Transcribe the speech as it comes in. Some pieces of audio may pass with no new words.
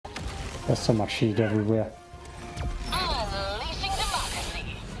There's so much heat everywhere. Unleashing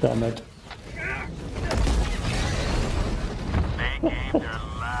democracy. Damn it. They gave their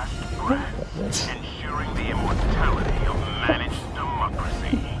last breath, ensuring the immortality of managed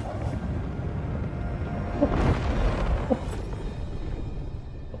democracy.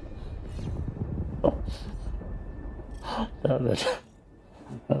 Damn it.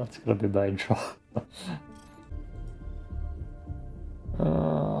 That's gonna be my intro.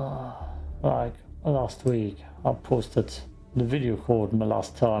 Like last week, I posted the video code my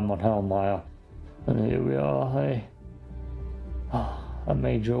last time on Hellmire, and here we are. A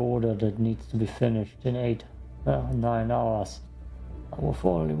major order that needs to be finished in 9 hours, with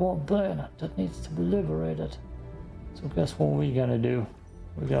only one planet that needs to be liberated. So guess what we're gonna do?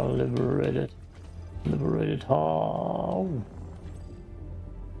 We're gonna liberate it. Liberate it. How?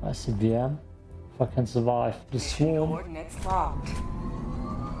 ICBM. If I can survive the swarm. Coordinates locked.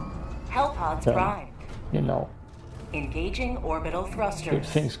 Hellpods Then, primed. you know, Engaging orbital good thrusters.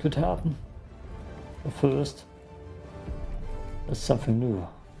 things could happen. But first, there's something new.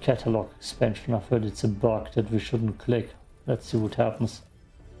 Catalog expansion. I've heard it's a bug that we shouldn't click. Let's see what happens.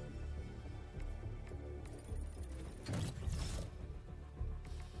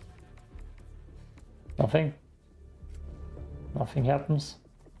 Nothing. Nothing happens.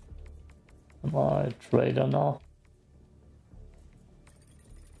 Am I a trader now?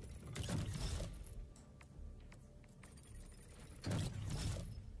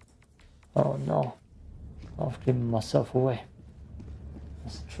 Oh no. I've given myself away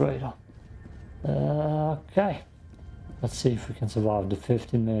as a trader. Okay. Let's see if we can survive the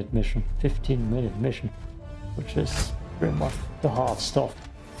 15-minute mission. 15-minute mission. Which is pretty much the hard stuff.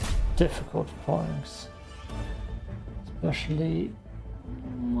 Difficult points. Especially,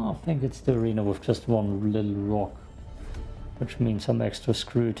 I think it's the arena with just one little rock, which means I'm extra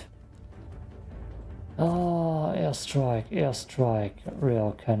screwed. Ah, airstrike, airstrike,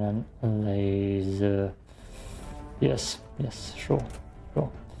 rail cannon, laser. Yes, yes, sure.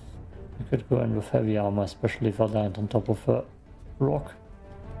 I could go in with heavy armor, especially if I land on top of a rock.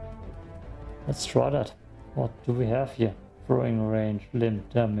 Let's try that. What do we have here? Throwing range, limb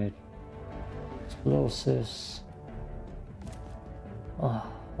damage, explosives.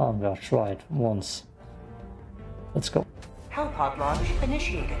 I'm gonna try it once. Let's go. Hellpod launch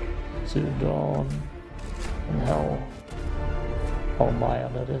initiated. Zero Dawn and Hellmire,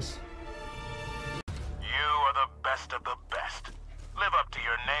 that is. You are the best of the best. Live up to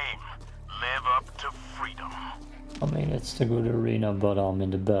your name. Live up to freedom. I mean, it's the good arena, but I'm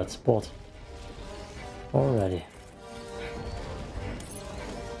in the bad spot already.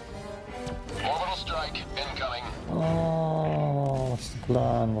 Orbital strike incoming. Oh, what's the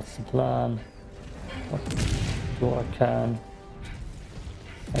plan? What's the plan? What do I can?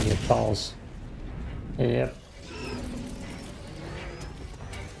 I get pals. Yep.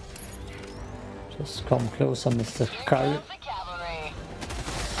 Just come closer, Mr. Curry. The cavalry.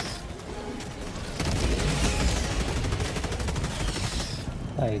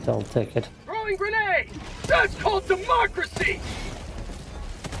 Hey, I'll take it. Throwing grenade! That's called democracy!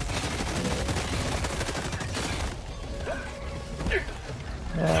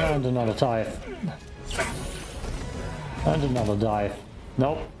 And another dive. And another dive.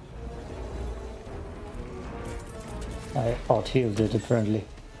 Nope. I out-healed it apparently.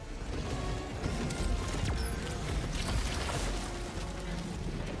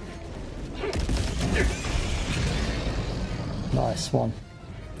 Nice one.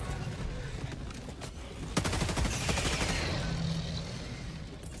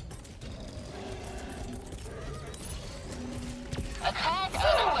 Attack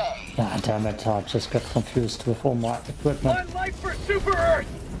underway. Ah, damn it, I just got confused with all my equipment. One life for Super Earth!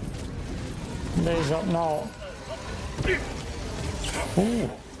 Laser now. Ooh,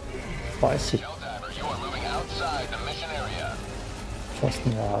 spicy. Helldiver, you are moving outside the mission area. Trust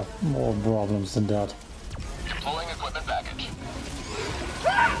me, I have more problems than that. Deploying equipment package.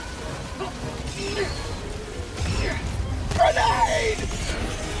 Grenade!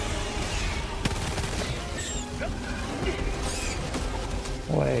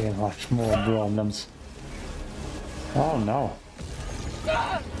 Way much more problems. Oh no.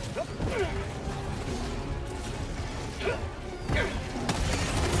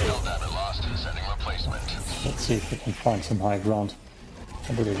 Helldiver lost. Sending replacement. Let's see if we can find some high ground.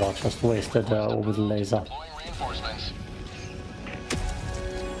 I believe I just wasted orbital laser. Deploying reinforcements.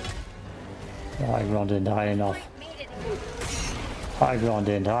 The high ground ain't high enough. High ground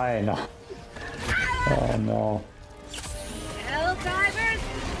ain't high enough. Oh no. Helldivers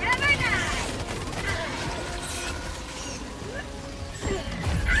never die!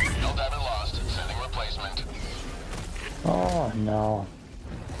 Helldiver Oh no.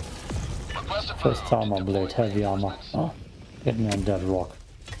 Request approved. First armor blade, Deploying heavy armor. reinforcements. Oh, get me on that rock.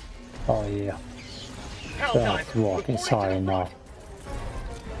 Oh yeah. That Helldivers, rock is reporting high to the enough. front.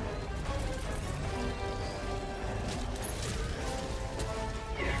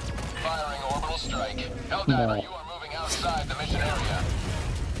 Firing orbital strike. Helldiver, No. you are moving outside the mission area.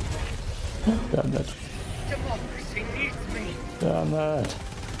 Damn it. Democracy needs me. Damn it.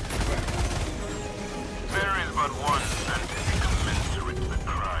 There is but one sentence commensurate to the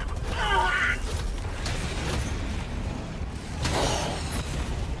crime.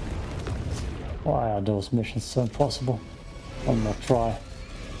 Why are those missions so impossible? One more try.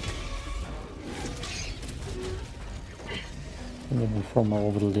 Didn't even from my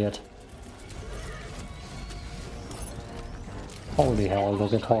orbital yet. Holy hell,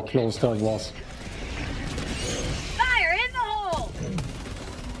 look at how close that was. Fire in the hole!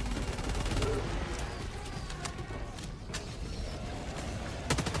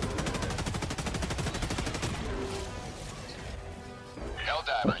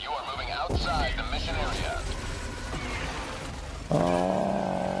 Helldiver, you are moving outside the mission area.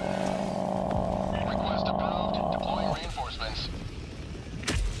 Request approved. Deploying reinforcements.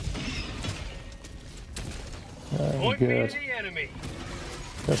 Very Point me to good. the enemy.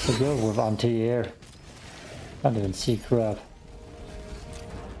 That's so good with anti-air. Can't even see crap.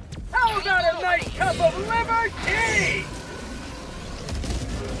 How about a nice cup of liberty?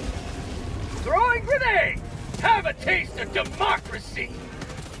 Throwing grenade! Have a taste of democracy!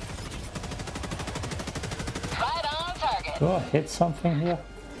 Right on target. Do I hit something here?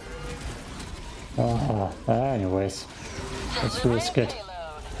 Anyways. Let's risk it. Payload.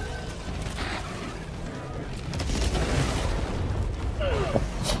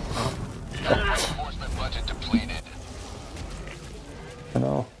 Reinforcement budget depleted.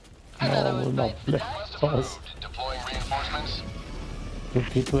 No. No, we'll not let Request us. approved. Deploying reinforcements. Do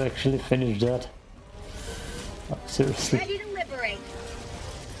people actually finish that? Oh, seriously, Ready to liberate.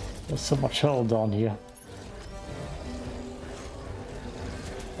 there's so much hell down here.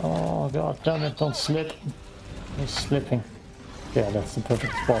 Oh god damn it, don't slip. You're slipping. Yeah, that's the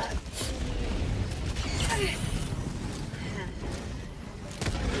perfect spot.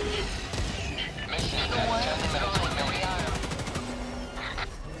 Mission at 10 minutes remaining.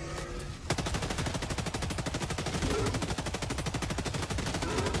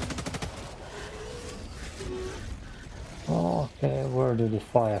 Okay, where did it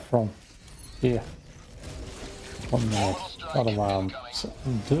fire from? Here. 1 minute. Out of my arm.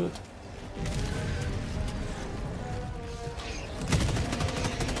 Dude.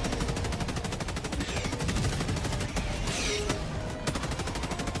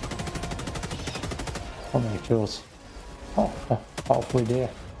 How many kills? Oh, halfway there.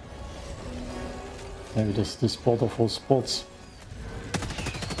 Maybe this is the spot of all spots.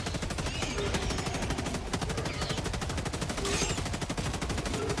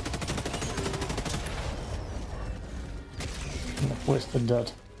 I've wasted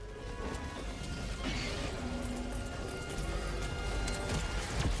that.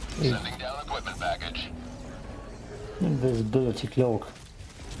 Sending down equipment package. Invisibility cloak.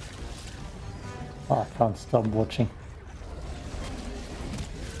 I can't stop watching.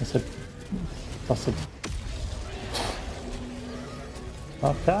 Is it? Does it?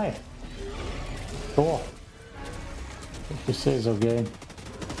 Okay. Cool. If you say so, game.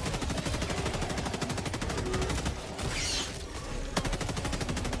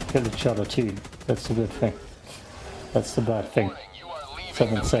 Kill each other too. That's the good thing. That's the bad thing. Warning, you are leaving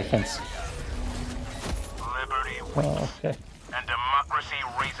 7 the seconds. Liberty wins, Oh, okay. and democracy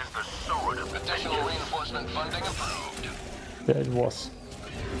raises the sword of the Additional reinforcement funding approved. There it was.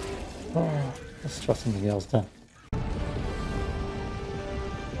 Oh, let's try something else then.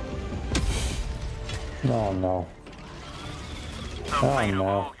 No, no. The fate of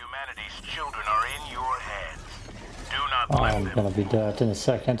all humanity's children are in your hands. Do not let I'm them. gonna be dead in a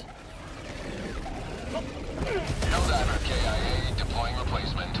second. Helldiver KIA deploying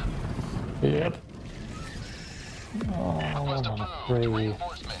replacement. Yep. Oh, Request I'm approved. crazy.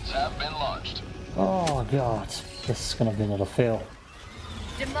 Reinforcements have been launched. Oh god, this is gonna be another fail.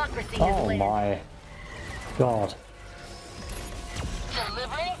 Democracy is Oh landed. my god.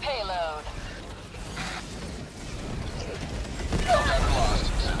 Delivering payload. Helldiver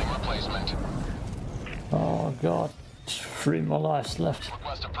lost. Sending replacement. Oh god. 3 more lives left.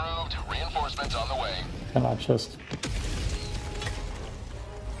 Request approved. Reinforcements on the way. Can I just...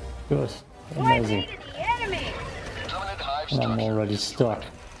 Good. Point me Amazing. to the enemy. Terminate hive And I'm structure. already stuck.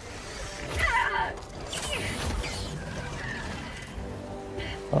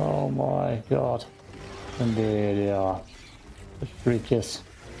 Oh my god. And there they are. The freakers.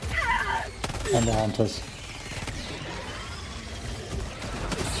 And the hunters.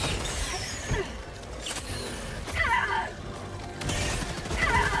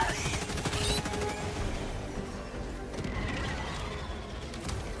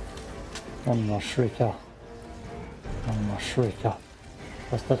 One more shrieker. One more shrieker.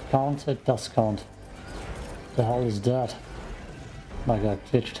 Does that count? It does count. The hell is that? Like a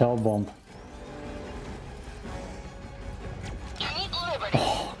glitched hell bomb.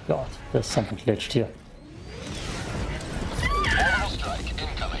 Oh god, there's something glitched here. Orbital strike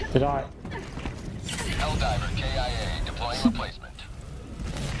incoming. Did I? Helldiver KIA deploying replacement.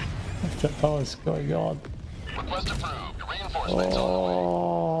 What the hell is going on? Request approved. Reinforcements on the way.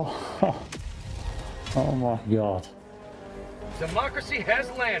 Oh, oh my god. Democracy has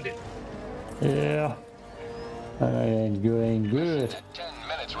landed. Yeah. That ain't going good. 10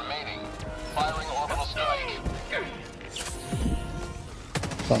 minutes remaining. Firing orbital strike.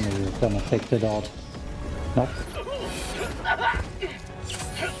 Somebody's gonna take that out. Nope.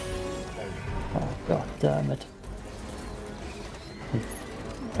 Oh god damn it. You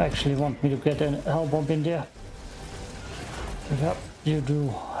actually want me to get a hell bomb in there? Yep, you do.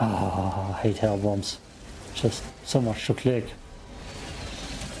 Ah, I hate hell bombs. Just so much to click.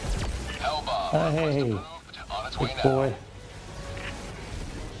 Hellbomb. Hey, On its way good now. boy.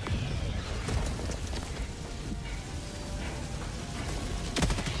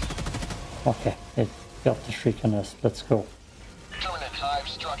 Okay, it got the shrieker nest. Let's go. Permanent hive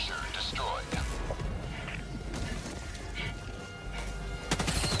structure destroyed.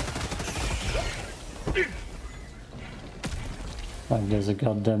 Like there's a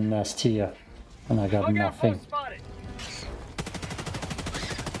goddamn nest here, and I got Bug nothing. outpost spotted.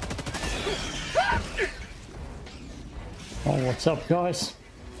 Oh, what's up, guys?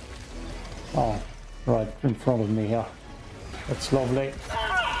 Oh, right in front of me here. That's lovely.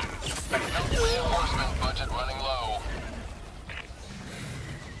 Reinforcement budget running low.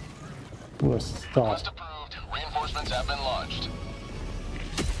 Worst start. Request approved. Reinforcements have been launched.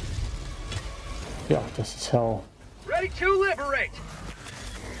 Yeah, this is hell. Ready to liberate.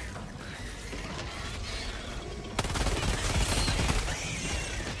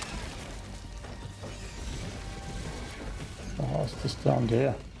 The house is down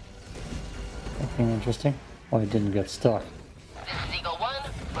there. Nothing interesting. Oh, it didn't get stuck. This is Eagle 1.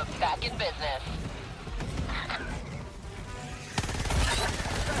 We're back in business.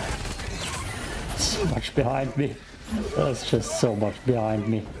 So much behind me. There's just so much behind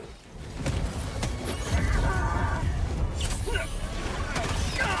me.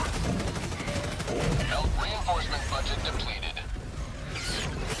 Reinforcement budget depleted.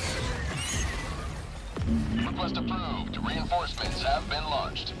 Request approved. Reinforcements have been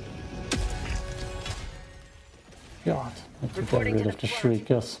launched. God, I need to get rid of the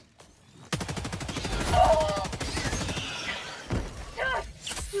shriekers.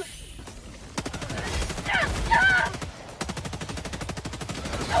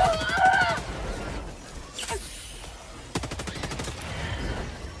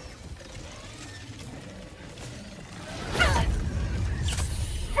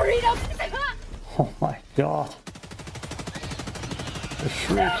 Freedom! Oh my god. The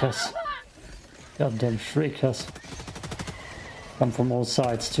shriekers. Goddamn shriekers. Come from all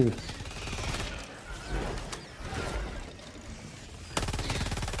sides too.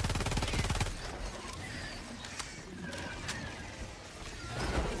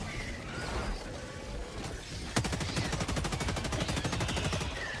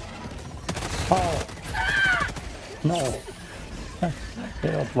 Oh! No!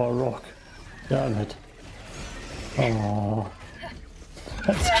 Get off my rock. Damn it. Oh.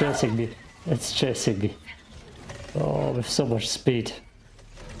 It's chasing me. It's chasing me. Oh, with so much speed.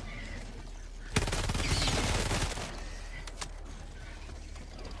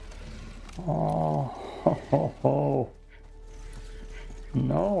 Oh, ho, ho, ho.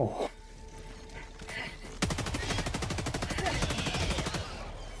 No.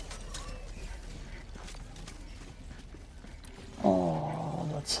 Oh,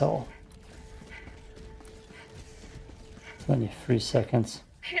 that's hell. 23 seconds.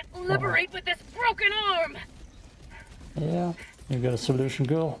 Can't liberate with this broken arm! Yeah, you got a solution,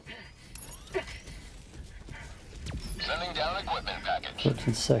 girl. Sending down equipment package.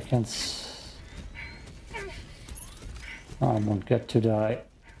 13 seconds. I won't get to die.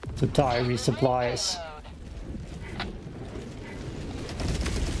 To die resupplies.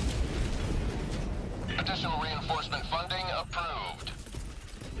 Additional reinforcement funding approved.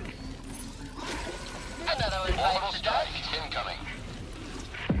 Another Orbital invite to strike incoming.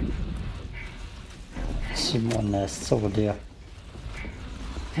 see more nests over there.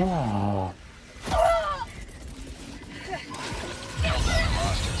 Ah, Helldiver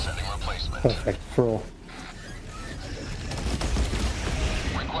lost. Sending replacement. perfect throw.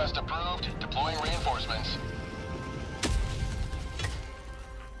 Request approved. Deploying reinforcements.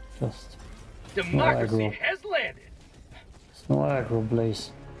 Just Democracy aggro. has landed. There's no aggro,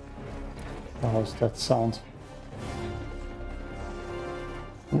 Blaze. How's that sound?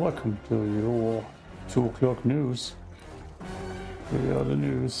 Welcome to your 2 o'clock news. Here are the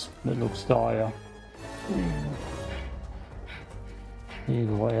news. It looks dire.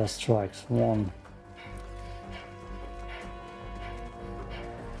 Eagle airstrikes 1.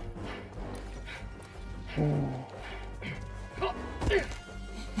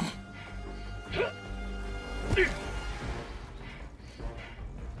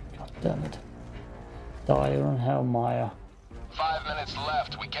 God damn it. Dire and Hellmire. 5 minutes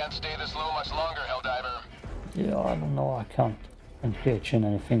left. We can't stay this low much longer, Helldiver. Yeah, I don't know. I can't engage in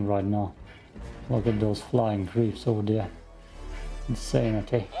anything right now. Look at those flying creeps over there.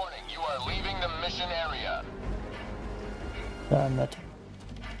 Insanity. Warning, you are leaving the mission area. Damn it.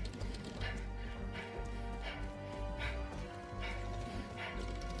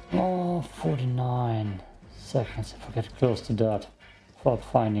 Oh, 49 seconds if I get close to that without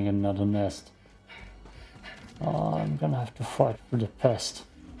finding another nest. I'm gonna have to fight for the pest.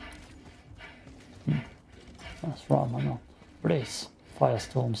 That's right, I know. Blaze,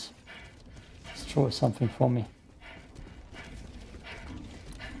 firestorms. Destroy something for me.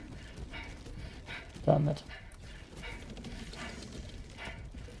 Damn it.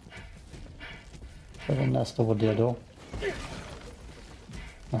 There's a nest over there though.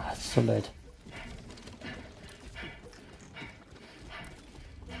 Ah, it's too late.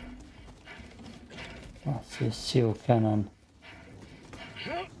 I see a seal cannon.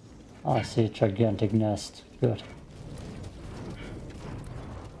 I see a gigantic nest. Good.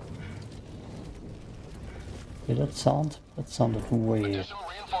 Did that sound? That sounded way Additional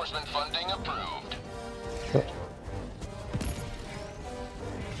reinforcement funding approved. good.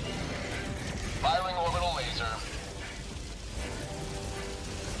 Firing orbital laser.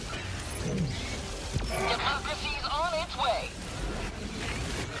 Democracy's on its way.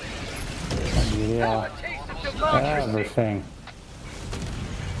 Yeah, A taste of democracy. everything.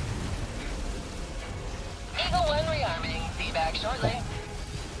 Eagle 1 rearming. Be back shortly.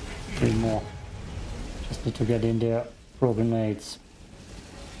 3 more. Just need to get in there. Throw grenades.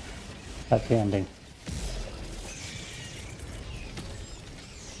 Happy ending.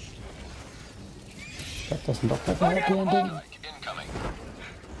 That doesn't look like a happy ending. Incoming.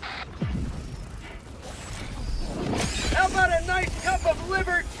 How about a nice cup of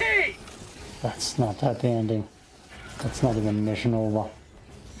liberty? That's not happy ending. That's not even mission over.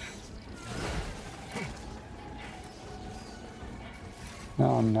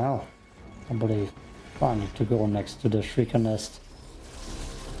 Oh no. I believe I need to go next to the Shrieker nest.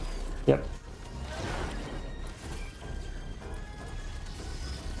 Yep.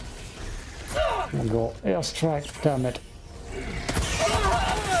 We'll go airstrike, damn it.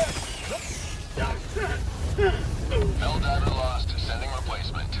 Helldiver lost. Sending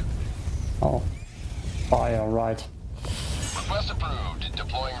replacement. Oh, fire, right. Request approved.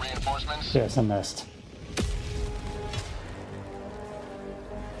 Deploying reinforcements. There's a nest.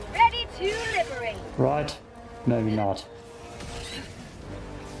 Ready to liberate. Right? Maybe not.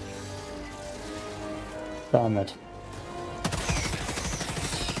 Damn it.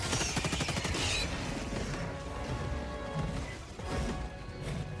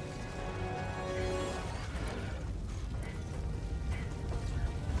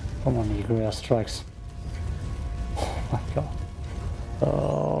 Come on, Eagle airstrikes. Oh my god.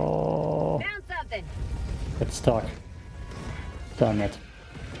 Oh, Found something. get stuck. Damn it.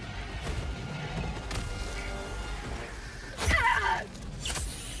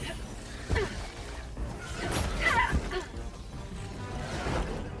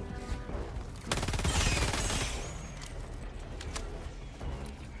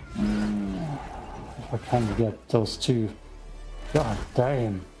 If I can get those two. God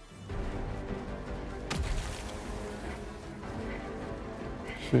damn.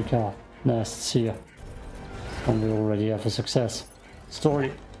 Shrieker nests here. And we already have a success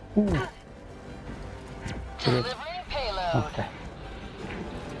story. Ooh. Did it? Delivering payload. Okay.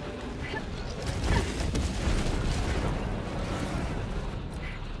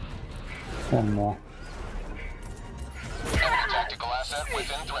 One more. Enemy tactical asset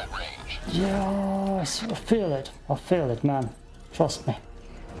within threat range. Yes, I feel it. I feel it, man. Trust me.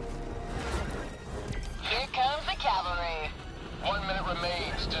 Here comes the cavalry. 1 minute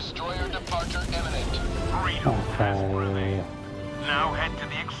remains to destroyer departure imminent. Freedom has Okay. prevailed. Now head to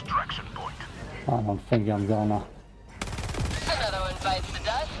the extraction point. I don't think I'm gonna. Another one bites the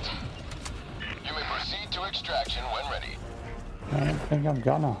dust. You may proceed to extraction when ready. I don't think I'm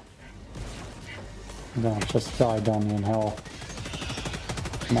gonna. I'm gonna just die down in hell.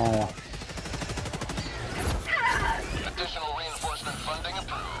 Maya. Additional reinforcement funding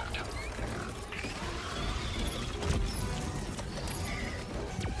approved.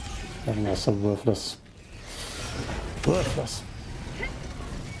 And that's so worthless. Worthless.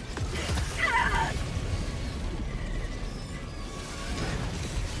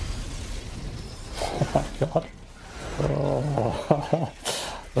 Oh my god. Oh.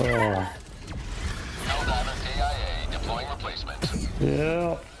 Oh. Helldivers AIA deploying replacement.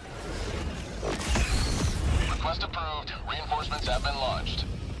 Yeah. Request approved. Reinforcements have been launched.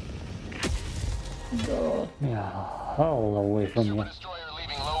 Yeah. Hell away from Super me. destroyer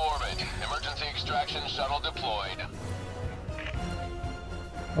leaving low orbit. Emergency extraction shuttle deployed.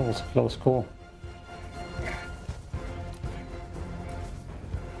 That was a close call.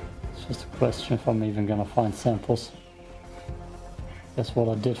 It's just a question if I'm even gonna find samples. Guess what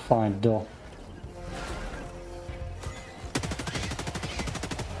I did find though.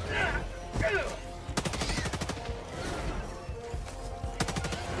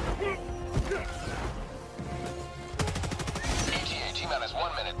 ETA T-minus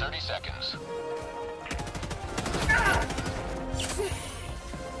 1 minute 30 seconds.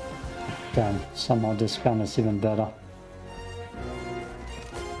 Damn, somehow this gun is even better.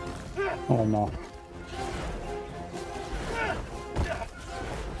 Oh no.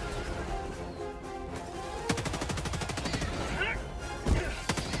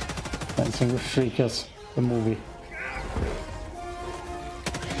 Dancing with Shriekers, the movie.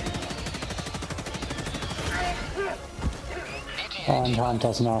 And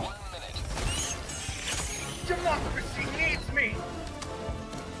Hunters now. 1 minute. Democracy needs me.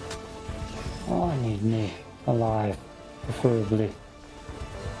 Oh, I need me alive, preferably.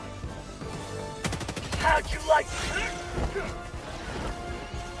 How'd you like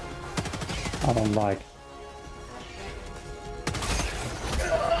I don't like.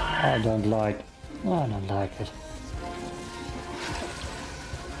 I don't like. I don't like it.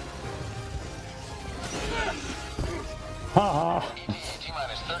 Haha!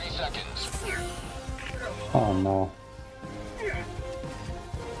 T-minus 30 seconds. Oh no.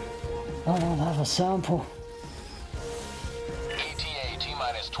 I don't have a sample. ETA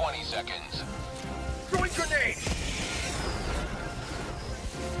T-minus 20 seconds. throwing grenade?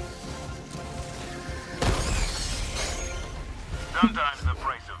 Sometimes the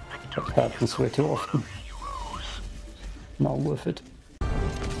price of victory That happens way too often. heroes. Not worth it.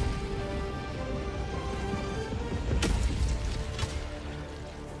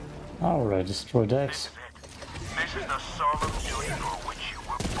 Alright, destroy decks. This is the solemn duty for which you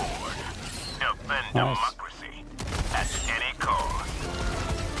were born. Defend Nice. democracy at any cost.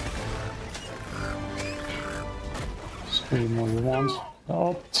 Scream all you want.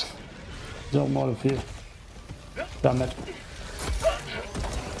 Oh, don't modify. Damn it.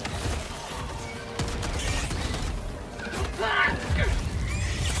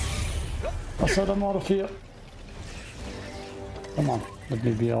 I said I'm out of here. Come on, let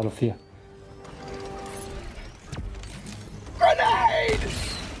me be out of here. Grenade!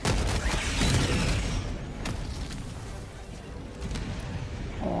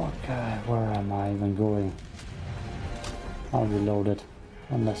 Okay, where am I even going? I'll reload it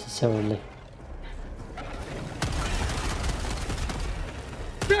unnecessarily.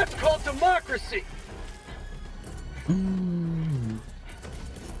 That's called democracy.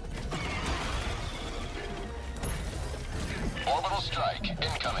 Orbital strike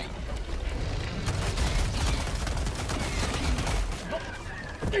incoming.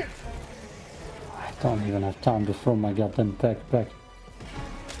 I don't even have time to throw my goddamn backpack.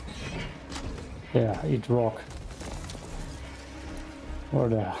 Yeah, eat rock. Where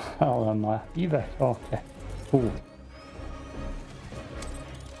the hell am I? Evac? Okay. Cool.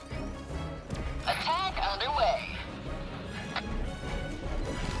 Attack underway.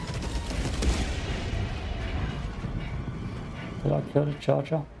 Did I kill the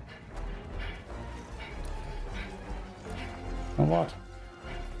charger? And what?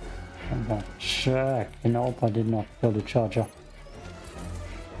 I'm gonna check. Nope, I did not kill the charger.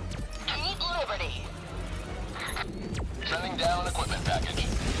 Keep liberty. Sending down equipment package.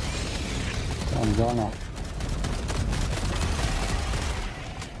 I'm gonna.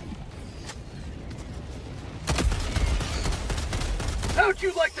 How'd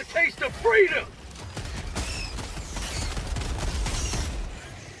you like the taste of freedom?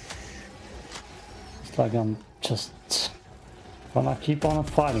 It's like I'm just gonna keep on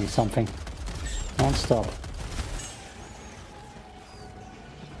fighting something non-stop.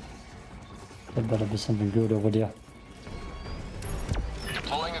 There better be something good over there.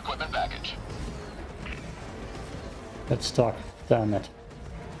 Deploying equipment package. Get stuck. Damn it.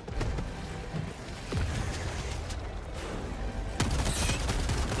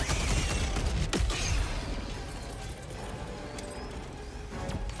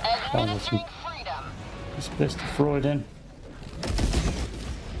 Administering freedom. It's best to throw it in.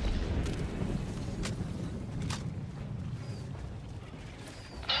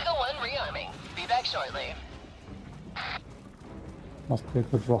 Eagle 1 rearming. Be back shortly. Must be a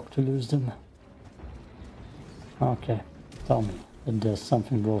good rock to lose them. Okay, tell me that there's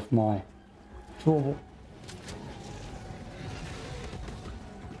something worth my trouble.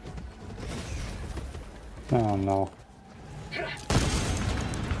 Oh no.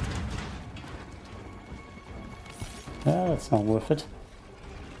 Yeah, that's not worth it.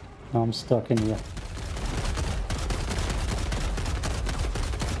 Now I'm stuck in here.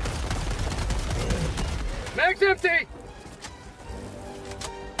 Mag's empty!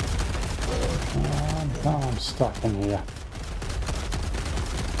 And now I'm stuck in here.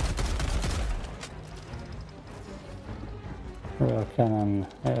 Real cannon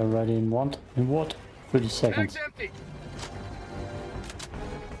ready in what? 30 seconds. Mag's empty!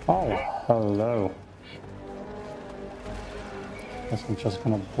 Oh, hello. Guess I'm just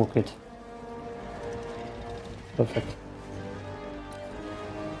gonna book it. Perfect.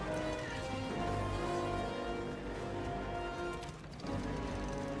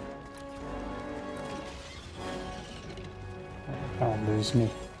 Can't lose me.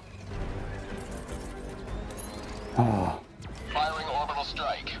 Ah. Firing orbital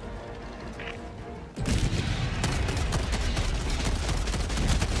strike.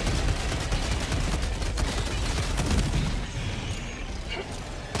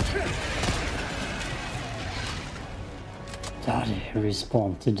 Bloody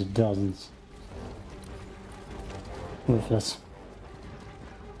respawned in the dozens. With us.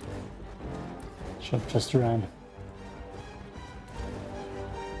 Should just ran.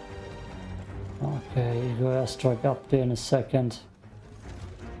 Okay, Eagle airstrike up there in a second.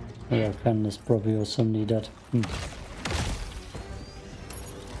 Yeah, can this probably also need that.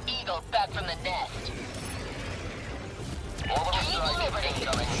 Eagle back from the nest. Orbital strike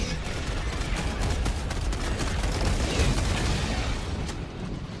incoming.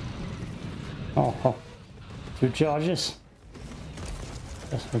 Oh, 2 charges.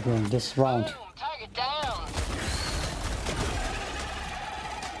 Guess we're going this round. Boom, target down.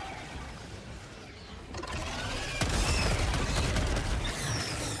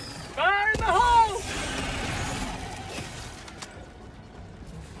 Fire in the hole!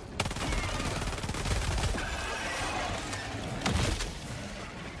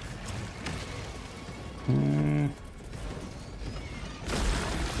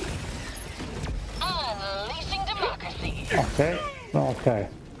 Unleashing democracy. Okay, okay.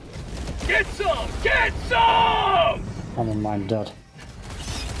 Get some! Get some! I don't mind that.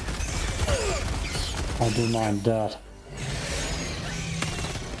 I do mind that.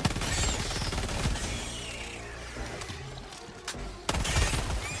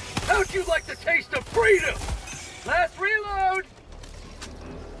 How'd you like the taste of freedom? Last reload!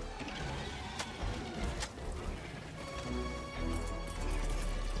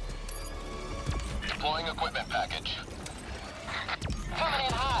 Deploying equipment package. Coming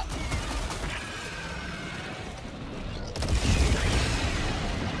in hot.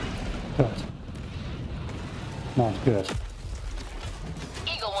 Good. Not good.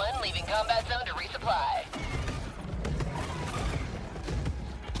 Eagle 1 leaving combat zone to resupply.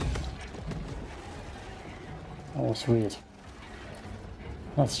 That was weird.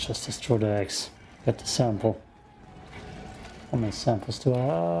 Let's just destroy the eggs. Get the sample. How many samples do I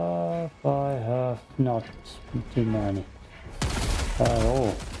have? I have not too many at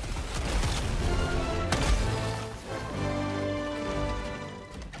all.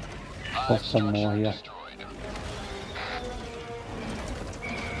 Put some more here. Destroyed.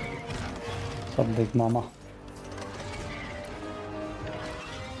 Some big mama.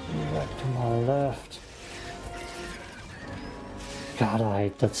 Back to my left. God, I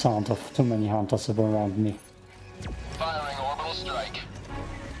hate that sound of too many hunters around me. Firing orbital strike.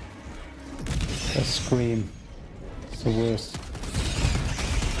 The scream. It's the worst.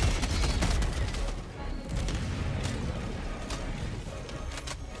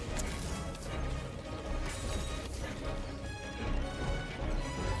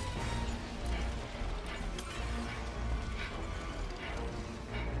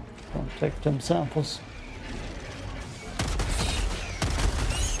 Don't take them samples.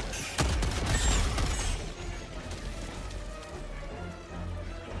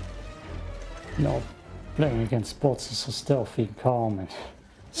 No, playing against bots is so stealthy and calm, and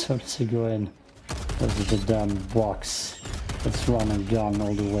as soon as you go in, there's the damn box that's running gun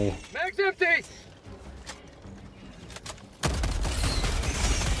all the way. Mag's empty!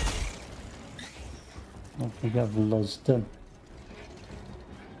 I think I've lost them,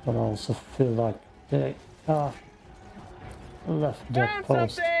 but I also feel like they are left that Found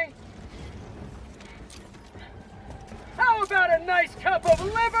post. something! How about a nice cup of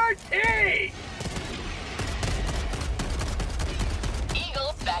liberty?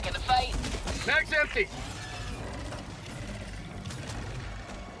 Eagle back in the fight. Mag's empty.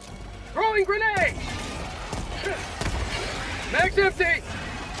 Throwing grenade! Mag's empty!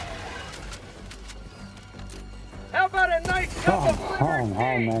 How about a nice cup of Come on, liberty?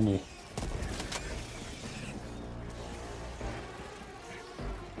 how many?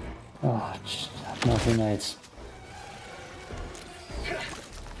 Oh, no grenades.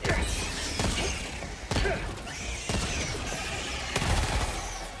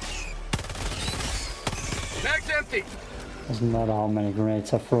 Mag's empty. Doesn't matter how many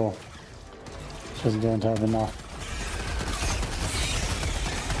grenades I throw. Just don't have enough.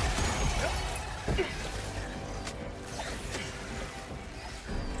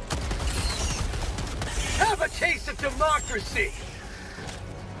 Have a taste of democracy.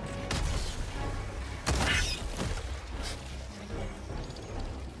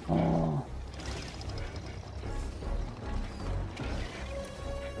 Oh,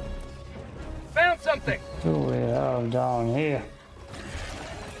 Found something. do we have down here?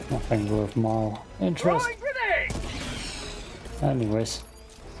 Nothing worth my interest. Throwing grenade. Anyways,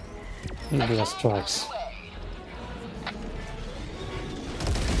 nuclear strikes.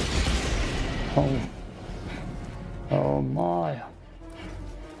 Oh, oh my!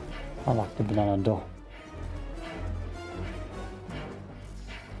 I like the banana door.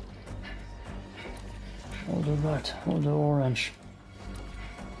 Or the red, or the orange.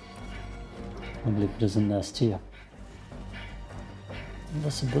 I believe there's a nest here.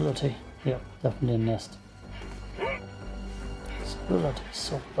 Invisibility. Yep, definitely a nest. Invisibility is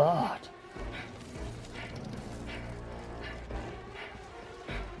so bad.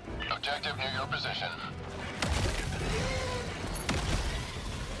 Objective near your position.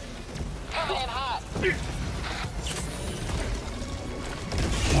 Coming in hot.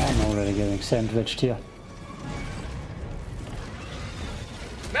 I'm already getting sandwiched here.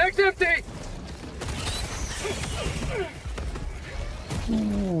 Mag's empty.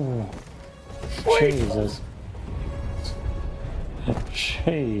 Ooh. Sweet. Jesus.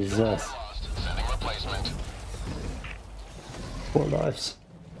 Jesus. Lost. Sending replacement. 4 lives.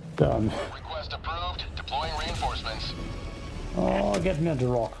 Done. Request approved. Deploying reinforcements. Oh, get me at the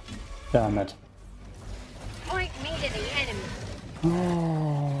rock. Damn it. Point me to the enemy.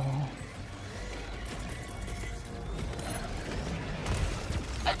 Oh.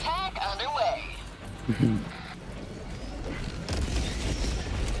 Attack underway.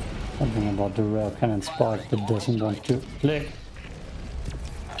 Something about the rare cannon spike that doesn't want to click.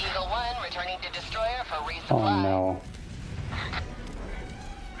 Eagle 1 returning to destroyer for resupply. Oh no.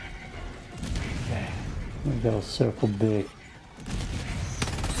 Okay. We gotta circle big.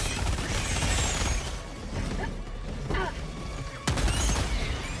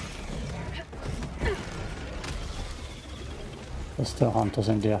 There's still hunters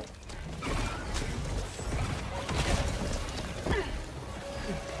in there.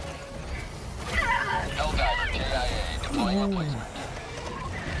 Helldiver KIA. Deploying replacement.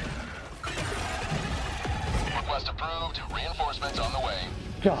 Request approved. Reinforcements on the way.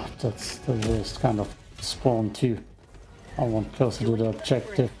 God, that's the worst kind of spawn too. I want closer to the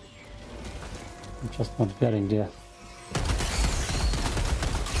objective. I'm just not getting there.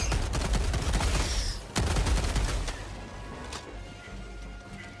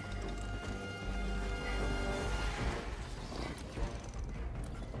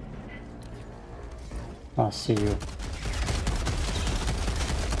 I see you.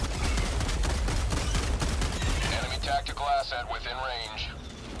 Enemy tactical asset within range.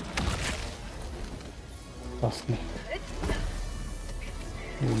 Trust me.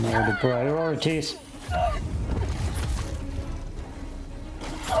 You know the priorities.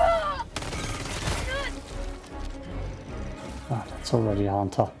 Ah, that's already a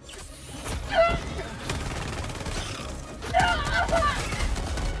hunter.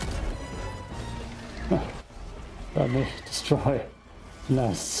 Let me destroy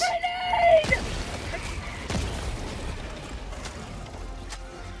nests.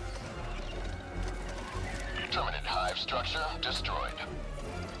 Terminate hive structure destroyed.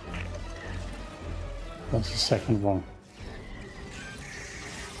 That's the second one.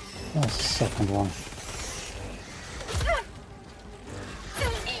 That's the second one.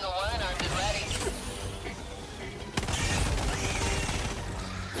 Eagle 1 armed and ready.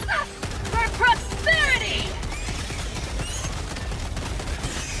 For prosperity!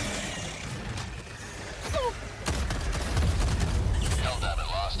 Helldiver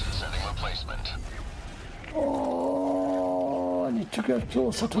lost. Sending replacement. Oh, I need to get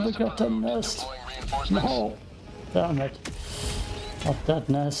closer to the goddamn nest. Deploying reinforcements. No! Damn it. Not that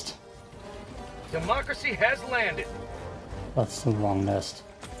nest. Democracy has landed. That's the wrong nest.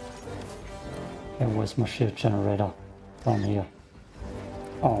 Okay, where's my shield generator? Down here.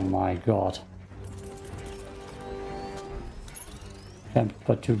 Oh my god. Can't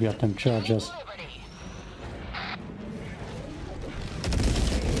but you get them charges. Liberty.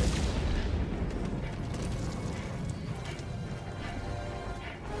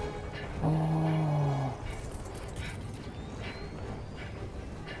 Oh.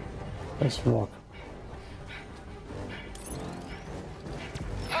 This rock.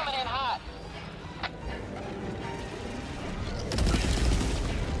 Coming in hot.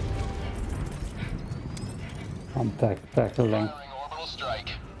 I'm back to lane. Firing orbital strike.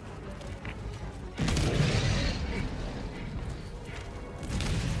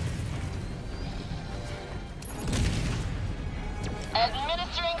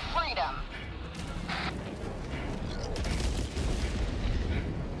 Administering freedom.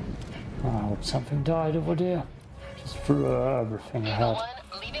 I hope something died over there. Just threw everything Eagle ahead.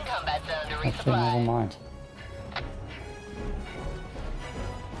 1 leaving combat zone to Okay, never resupply. mind.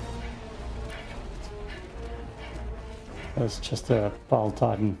 There's just a Ball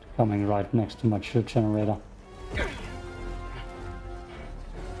Titan coming right next to my shield generator.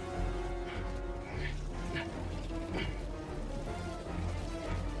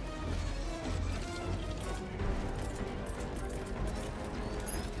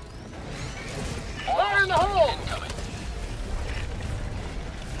 Fire in the hole! Incoming.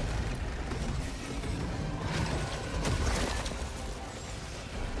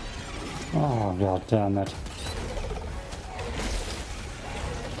 Oh god damn it.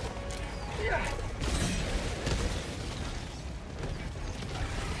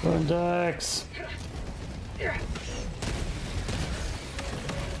 Burn decks!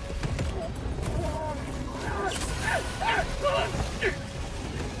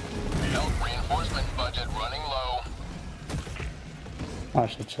 Health reinforcement budget running low. I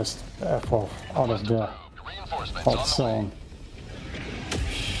should just F off out of the Reinforcements hot on the way. zone.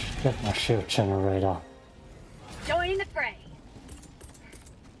 Get my shield generator. Join the fray.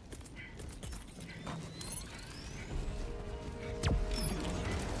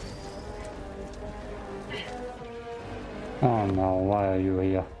 Oh no, why are you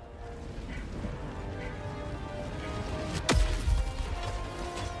here?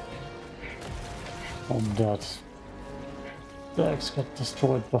 Oh, that decks get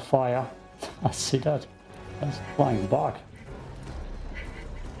destroyed by fire. I see that. That's a flying bug.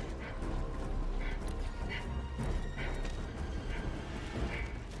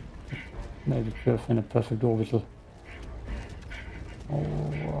 Maybe curve in a perfect orbital.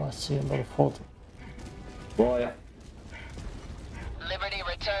 Oh, I see a lot of hot. Boy. Liberty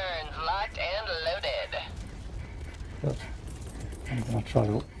returns, locked and loaded. Good. I'm gonna try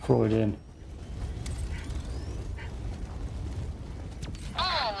to throw it in.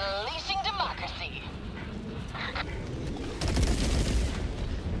 Unleashing democracy.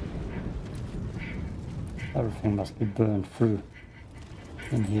 Everything must be burned through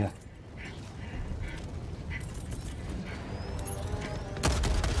in here.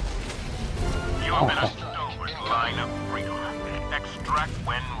 You have been a stalwart line of freedom. Extract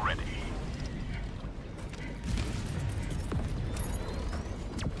when ready.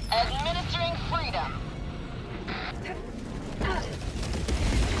 Administering freedom.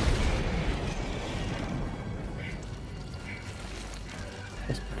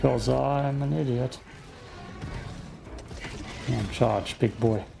 Just because I'm an idiot. You're in charge, big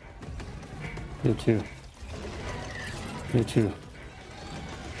boy. You too. You too.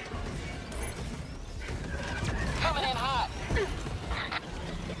 Coming in hot.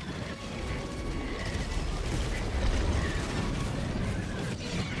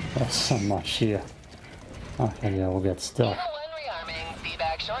 There's so much here. Okay, yeah, we'll get stuck. Eagle 1 rearming. Be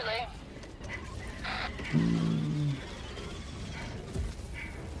back shortly.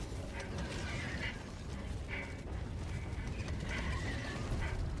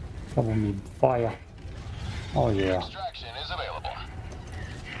 Cover me fire. Oh yeah. Extraction is available.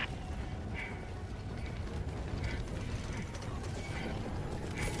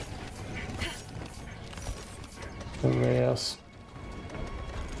 the rares.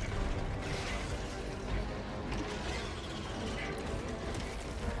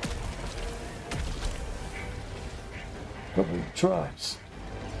 Couple tracks.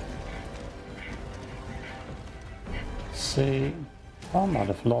 See, I might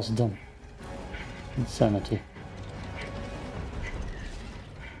have lost them. Insanity.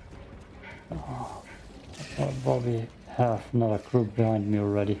 Oh, I'll probably have another group behind me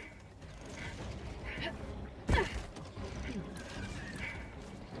already.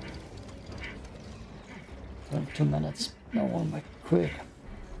 2 minutes. No one make it quick.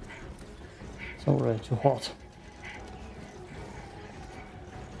 It's already too hot.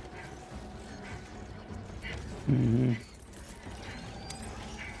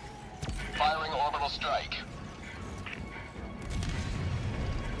 Firing orbital strike.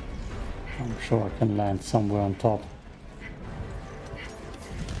 I'm sure I can land somewhere on top.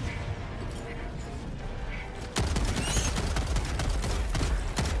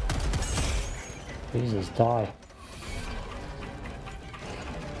 Jesus, die.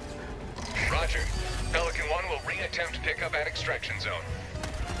 Roger. Pelican 1 will re-attempt pickup at extraction zone.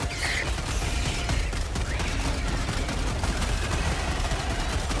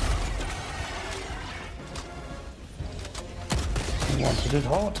 I wanted it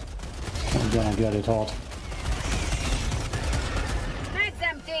hot. I'm gonna get it hot. Mag's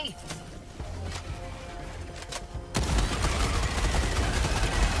empty.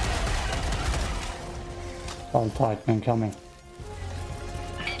 All tight man coming.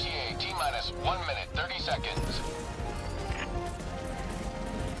 ETA T-minus 1 minute 30 seconds.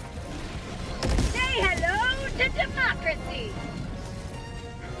 Say hello to democracy.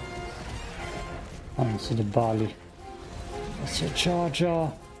 I don't see the barley. I see a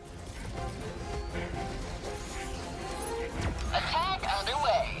charger. Attack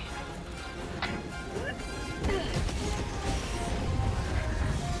underway.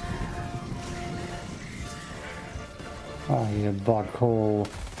 I hear bug hole.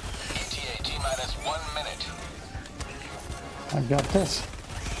 ETA T-minus 1 minute. I got this.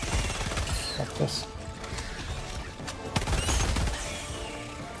 Got this.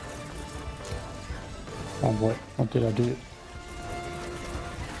 Oh boy, what did I do?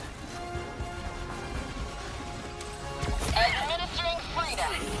 Administering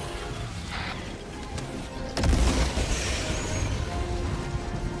freedom.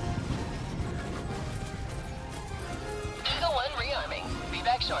 Eagle 1 rearming. Be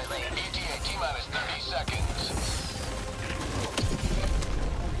back shortly. ETA T-minus 30 seconds.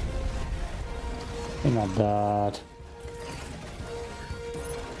 You're not that.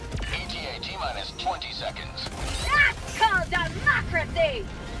 ETA T-minus 20 seconds. That's called democracy.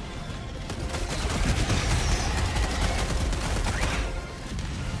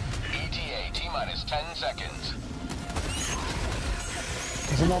 ETA T-minus 10 seconds.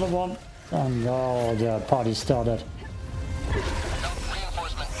 There's another one. Oh no, the party started.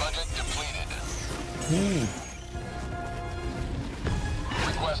 Reinforcement budget depleted.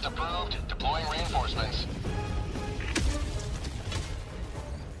 Request approved. Deploying reinforcements.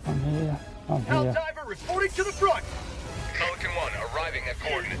 I'm here. I'm here. Helldiver reporting to the front. Pelican 1 arriving at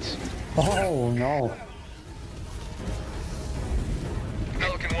coordinates. Oh no.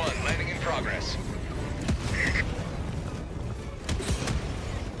 Pelican 1 landing in progress.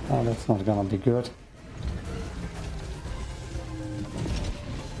 Oh, that's not gonna be good.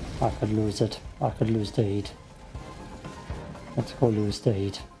 I could lose it. I could lose the heat. Let's go lose the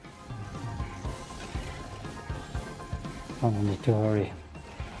heat. I need to hurry.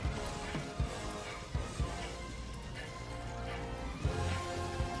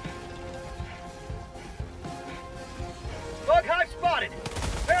 Bug hive spotted.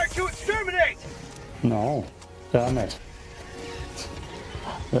 Prepare to exterminate. No. Damn it.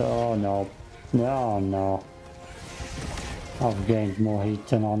 Oh no. No, no. I've gained more heat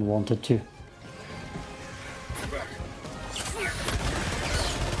than I wanted to.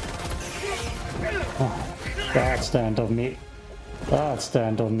 Oh, that's the end of me. That's the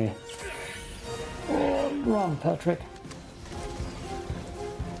end of me. Oh, run, Patrick.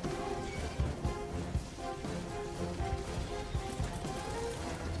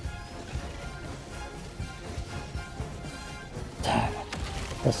 Damn it.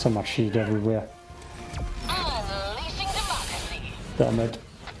 There's so much heat everywhere. Unleashing democracy. Damn it.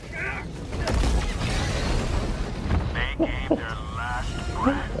 They gave their last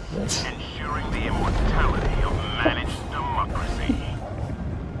breath, ensuring the immortality of managed democracy.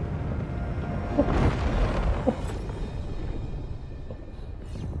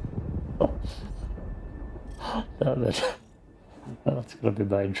 Damn it. That's gonna be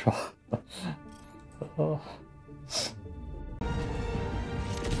my intro. Oh,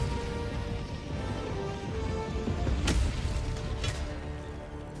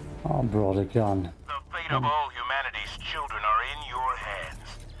 I brought a gun. The fate of all humanity's children are in your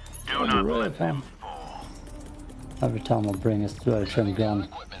hands. Do Oh, not right, let them fall. Every time I bring a stratagem gun,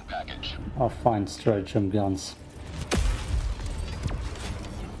 Equipment package. I'll find stratagem guns.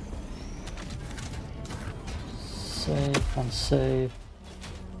 Save and save.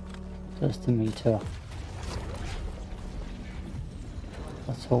 There's the meter.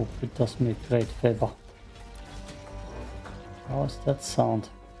 Let's hope it does me great favor. How's that sound?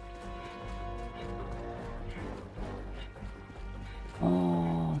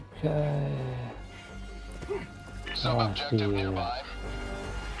 Okay. Some objective nearby.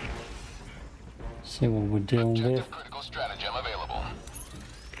 See what we're dealing with. Objective critical stratagem available.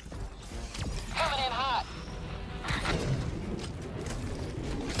 Coming in hot.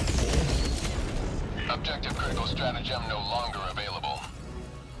 Objective critical stratagem no longer available.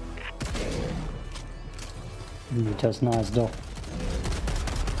 Meter's nice though.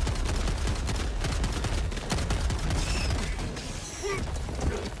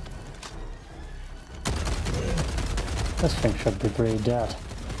 This thing should be pretty dead.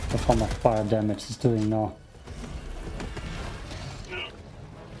 With how much fire damage it's doing now.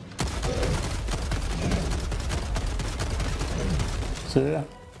 Sir?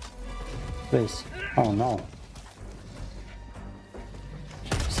 Please. Oh no.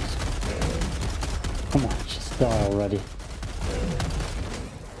 Jesus. Come on, just die already.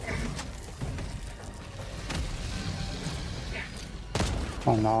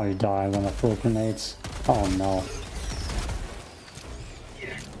 Oh, now you die when I throw grenades. Oh no.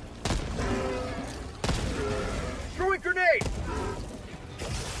 Throwing grenade!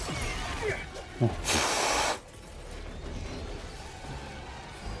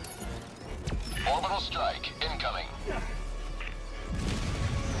 Orbital strike incoming.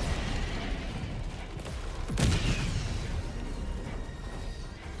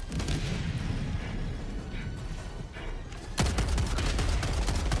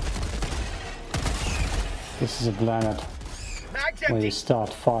 This is a planet Mag's where empty! you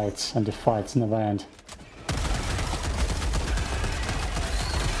start fights and the fights never end.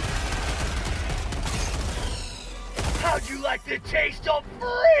 How'd you like the taste of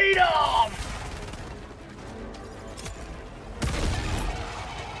freedom?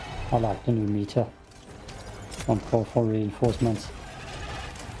 I like the new meter. Don't call for reinforcements.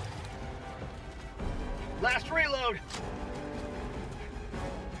 Last reload!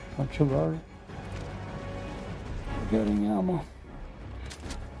 Don't you worry. We're getting ammo.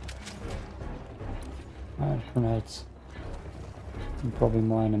 And grenades. And probably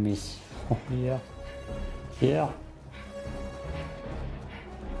more enemies. Oh, yeah. Yeah.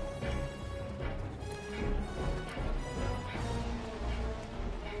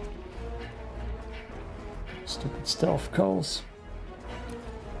 Stupid stealth calls.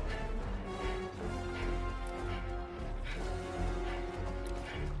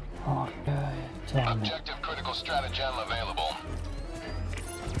 Okay, tell me. Objective critical stratagem available.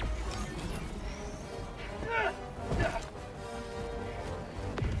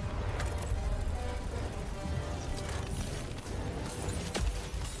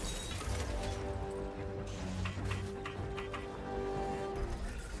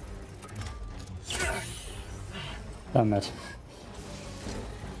 Damn it.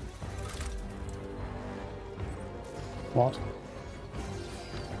 What?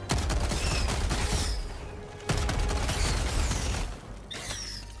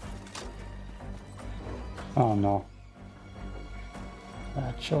 Oh no.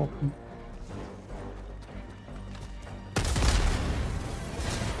 That's open.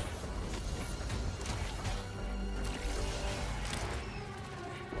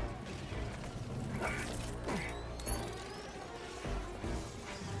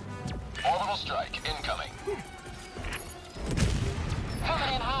 Orbital strike incoming.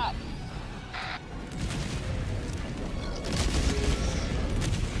 Coming in hot.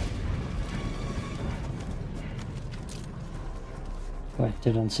 Wait,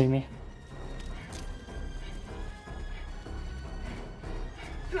 they don't see me?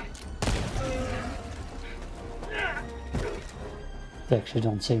 They actually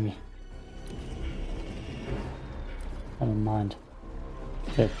don't see me. I don't mind.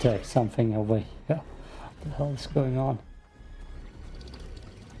 They take something away. Yeah. What the hell is going on?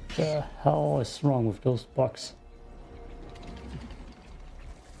 The hell is wrong with those bugs?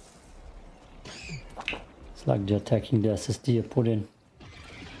 It's like they're attacking the SSD I put in.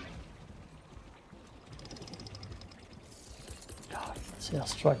 God, let's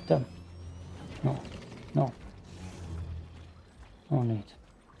airstrike them. No, no. No need.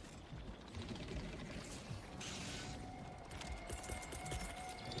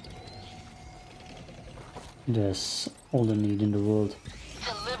 There's all the need in the world.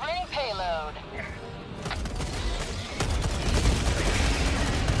 Delivering payload.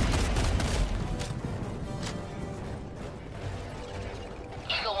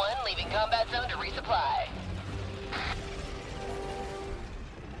 Eagle 1 leaving combat zone to resupply.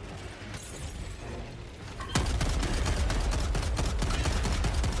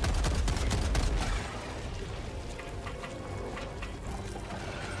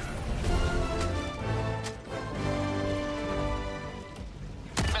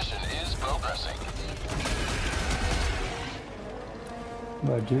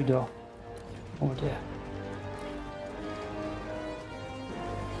 Where do you go? Over there.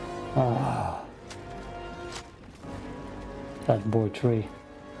 Ah. That boy tree.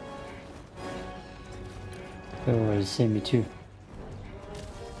 They already see me too.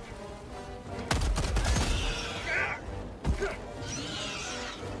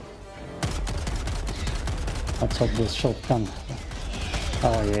 Let's hope this shotgun.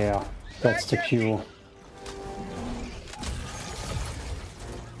 Oh yeah, that's the cure.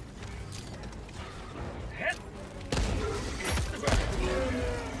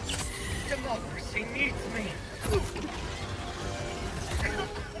 Democracy needs me.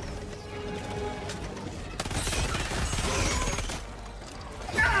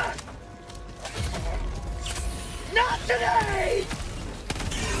 Not today!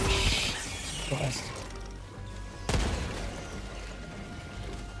 Christ.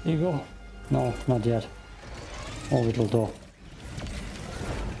 Eagle? No, not yet. Orbital door.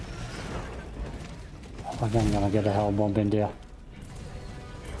 I think I'm gonna get a hell bomb in there.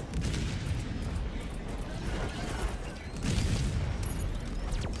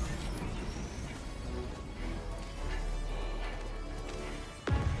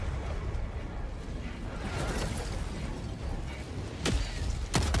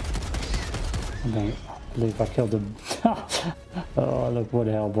 I believe I killed him. Oh, look what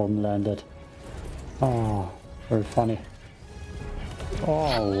the hell bomb landed. Oh, very funny.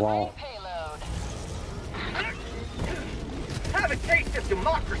 Oh, wow. Have a taste of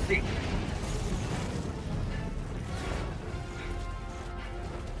democracy!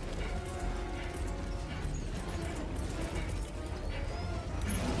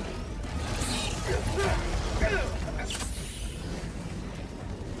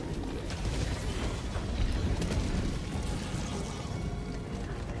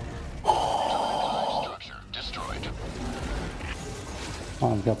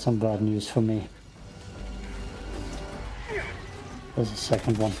 I've got some bad news for me. There's a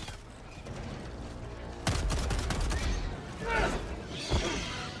second one.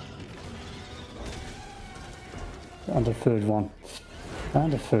 And a third one.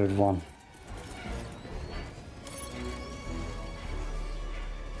 And a third one.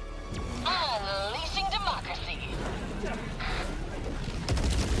 Unleashing democracy.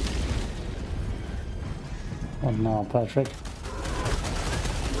 What now, Patrick?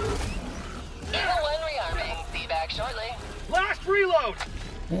 Last reload!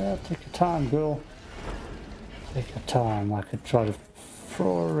 Yeah, take your time, girl. Take your time. I could try to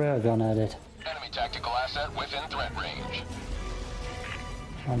throw a rail gun at it. Enemy tactical asset within threat range.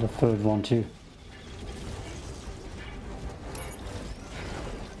 And a third one too.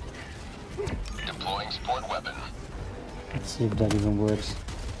 Deploying support weapon. Let's see if that even works.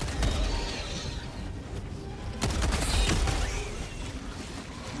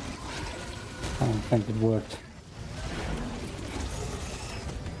 I don't think it worked.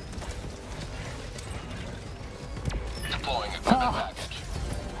 Deploying equipment package.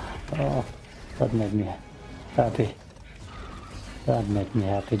 Oh, that made me happy. That made me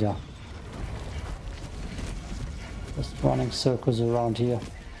happy though. Just running circles around here.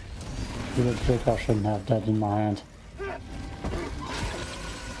 Little trick, I shouldn't have that in my hand.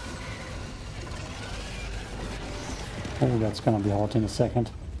 Oh, that's gonna be hot in a second.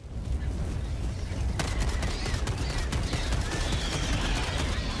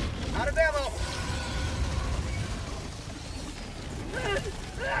 Out of ammo!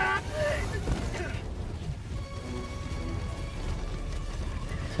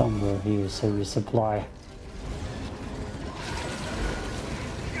 Somewhere here is a resupply.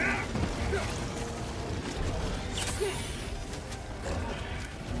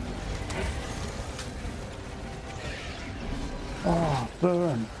 Oh,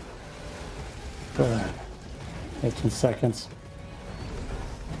 burn. Burn. 18 seconds.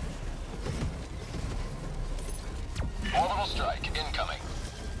 Orbital strike incoming.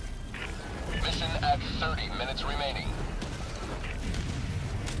 Mission at 30 minutes remaining.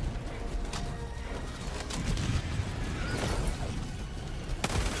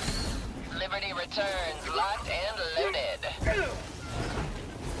 Liberty returns, locked and loaded.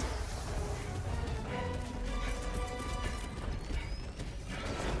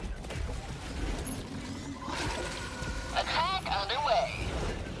 Attack underway.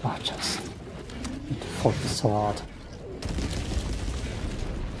 I just need to focus so hard.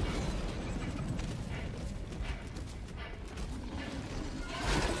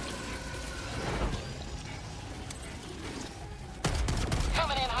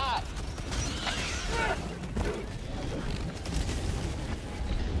 Coming in hot.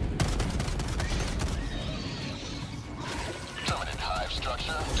 Permanent hive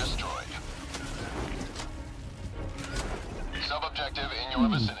structure destroyed. Sub-objective in your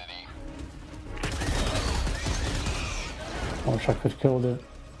vicinity. I wish I could kill the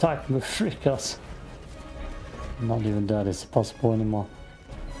Titan with shriekers. Not even that is possible anymore.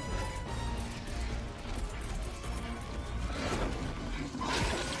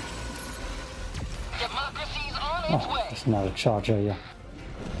 Democracy's on its Oh, way. there's another charger here.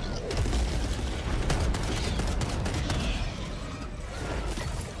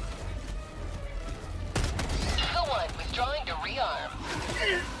 Someone withdrawing to rearm.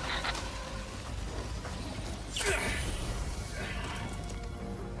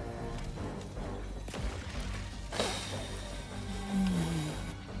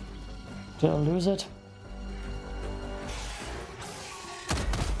 Did I lose it?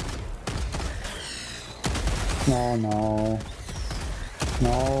 No, no.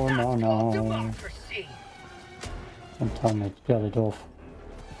 No, no, no. Democracy. Don't tell me to get it off.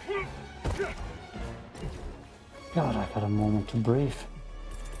 God, I got a moment to breathe.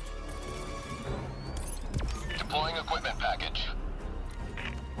 Deploying equipment package.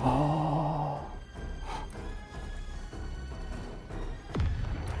 Oh.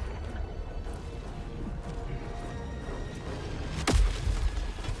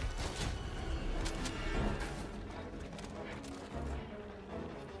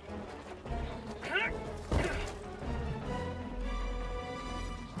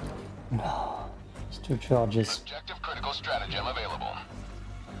 No, it's 2 charges. Objective critical stratagem available.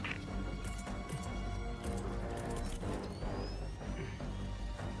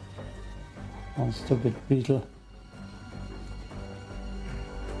 One stupid beetle.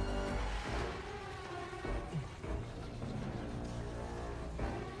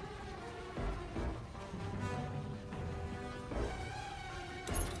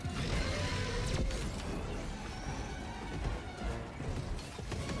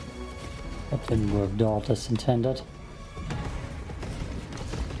 That didn't work out as intended.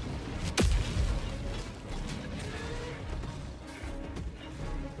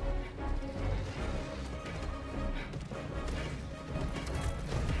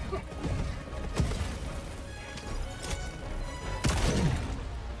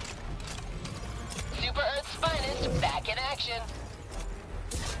 Super Earth's finest back in action.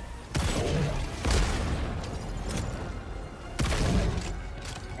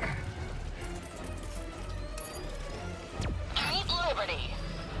 Keep liberty.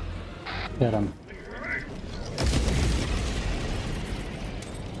 Get him.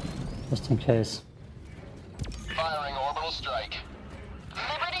 Just in case. Firing orbital strike.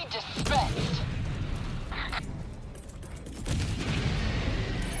 Liberty dispensed.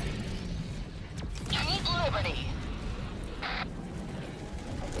 Keep liberty.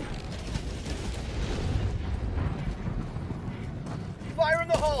 Fire in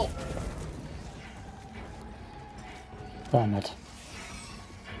the hole. Damn it.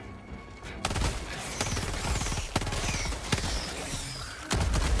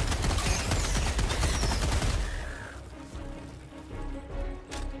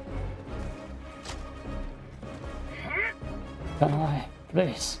 Can I,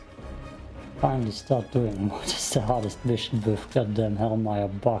 please, finally start doing what is the hardest mission with goddamn Hellmire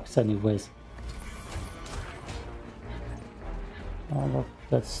bugs anyways? Oh look,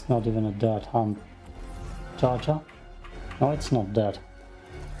 that's not even a dead hand charger. No, it's not dead.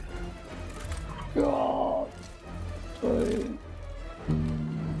 God.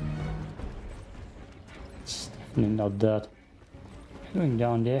 It's definitely not dead. What's doing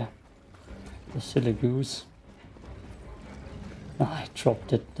down there? The silly goose. I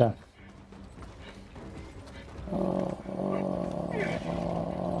dropped it there.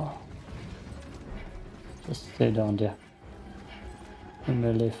 Just stay down there. Let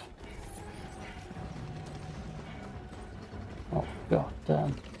me live. Oh god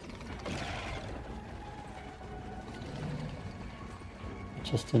damn. I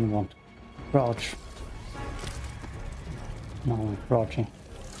just didn't want to crouch. Now I'm crouching.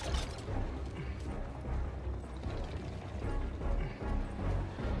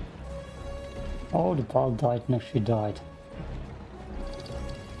 Oh, the ball died and actually died.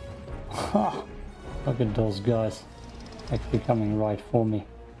 Ha! Look at those guys. Actually coming right for me.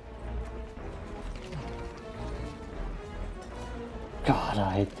 God,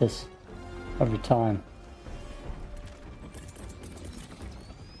 I hate this. Every time.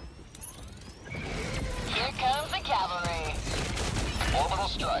 Here comes the cavalry. Orbital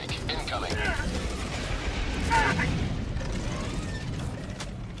strike incoming.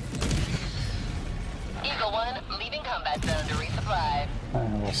 Eagle 1, leaving combat zone to resupply.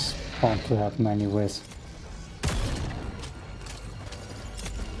 It was bound to happen anyways.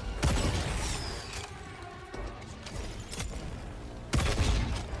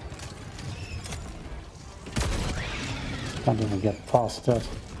 Can't even get past that.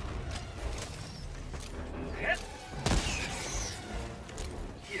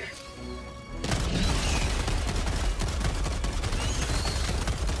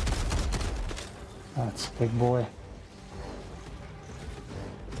 That's a big boy.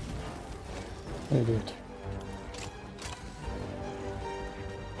 Idiot.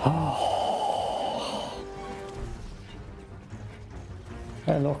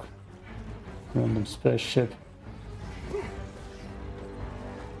 Hey, look. Random spaceship.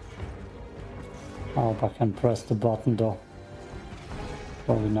 I hope I can press the button though.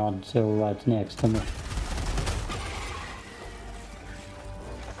 Probably not, so right next to me.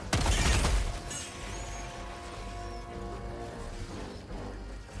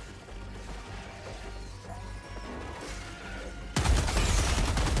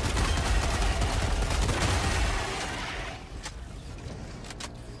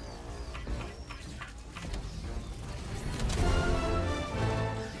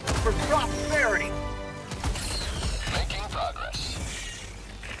 For prosperity! Making progress.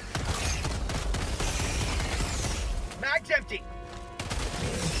 Mag's empty!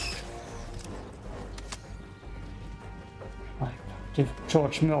 Right,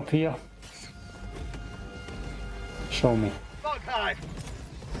 charge me up here. Show me. Bug hive!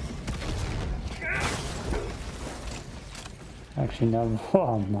 Actually,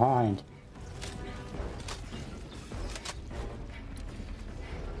 never mind.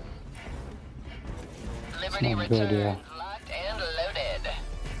 Liberty not good, returns, yeah. locked and loaded.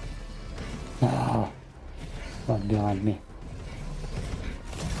 Ah, right behind me.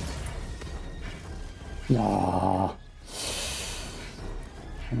 Ah,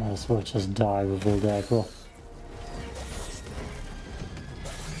 I might as well just die with all the aggro.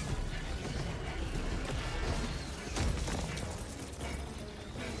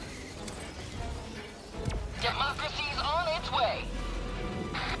 Democracy's on its way.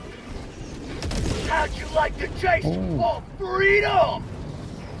 How'd you like to chase Oh. for freedom?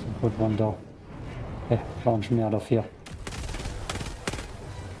 Good one though. Okay, launch me out of here.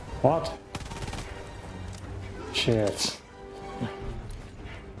 What? Shit.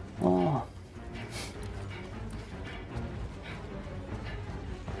 Oh.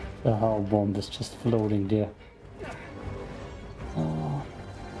 The hull bomb is just floating there. Oh.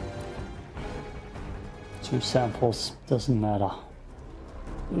 2 samples, doesn't matter.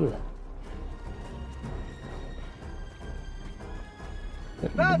 Ugh.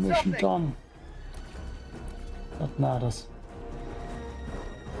 Getting the Found mission something. done. That matters.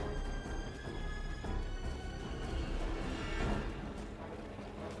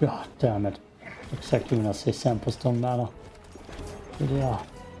 God damn it. Exactly when I say samples don't matter. Here they are.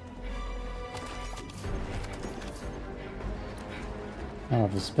 I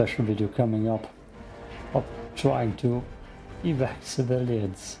have a special video coming up of trying to evac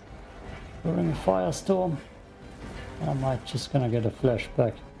civilians during a firestorm. I might just gonna get a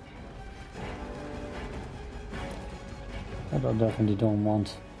flashback. That I definitely don't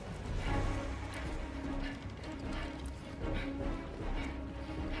want.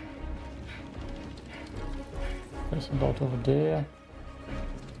 There's a lot over there.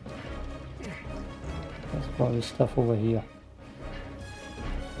 There's probably stuff over here.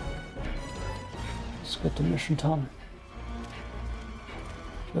 Let's get the mission done.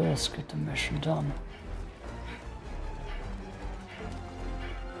 Let's get the mission done.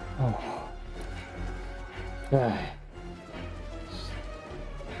 Oh. Okay.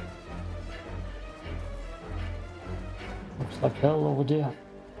 Looks like hell over there.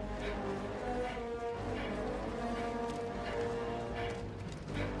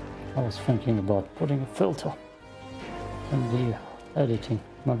 I was thinking about putting a filter in the editing,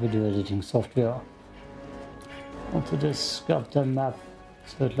 my video editing software onto this goddamn map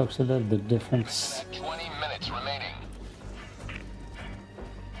so it looks a little bit different. 20 minutes remaining.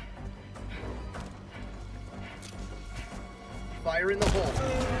 Fire in the hole.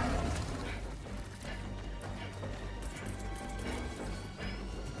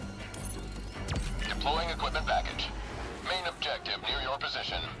 Deploying equipment package. Main objective near your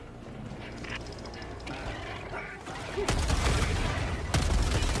position.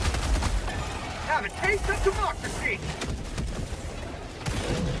 Have a taste of democracy!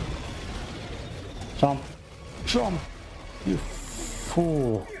 Jump! Jump! You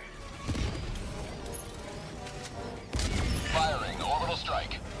fool! Firing orbital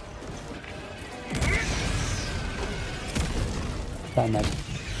strike. Damn it.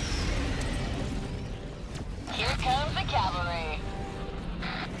 Here comes the cavalry.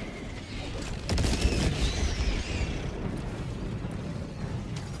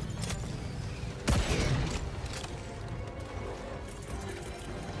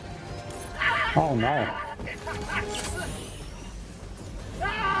 Oh no.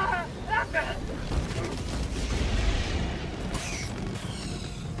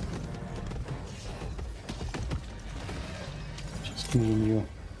 Just me and you.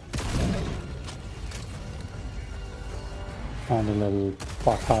 And a little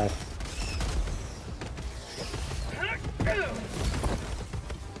black hive.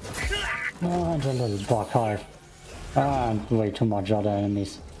 And a little black hive. And way too much other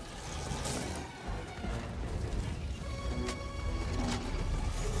enemies.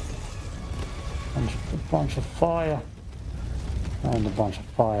 A bunch of fire. And a bunch of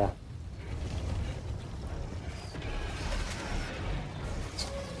fire.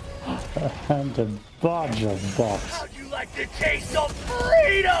 And a bunch of bugs. How'd you like the taste of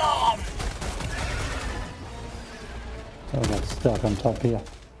freedom? Oh, got stuck on top here.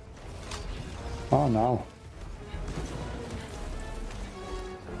 Oh no.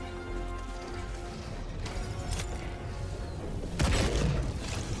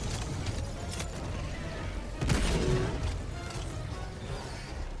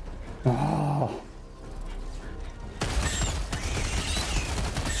 Oh.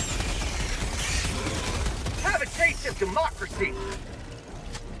 Have a taste of democracy!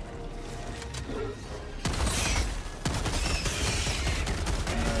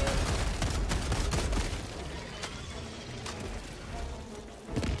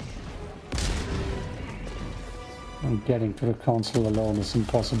 And getting to the console alone is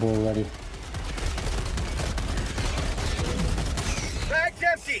impossible already. Bag's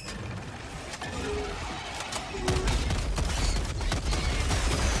empty!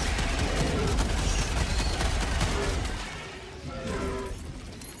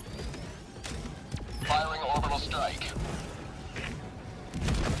 Firing orbital strike.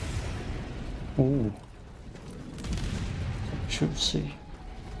 Ooh. Juicy.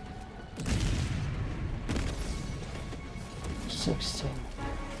 16.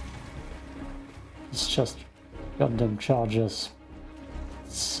 It's just goddamn charges.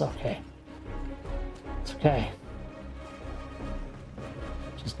 It's okay. It's okay.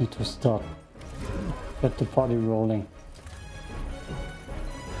 Just need to start. Get the party rolling.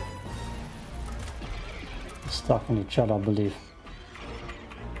 Stuck on each other, I believe.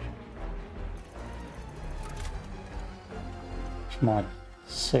 Which might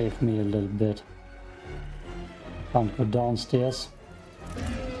save me a little bit. Can't go downstairs.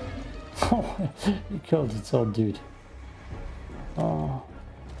 Oh, he killed its old dude. Oh,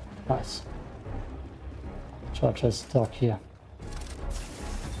 nice. Charge is stuck here.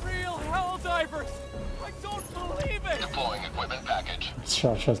 Real Helldivers! I don't believe it! Deploying equipment package.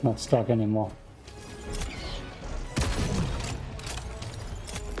 Charge is not stuck anymore.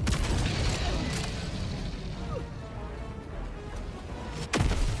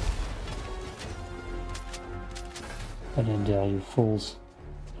 Get in there, you fools.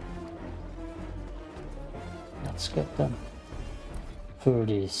 Let's get them.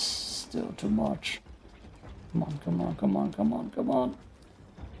 30 is still too much. Come on, come on, come on, come on, come on.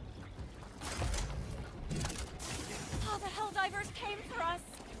 Oh, the Helldivers came for us.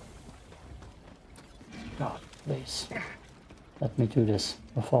 God, please. Let me do this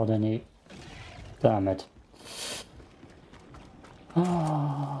before they need. Damn it.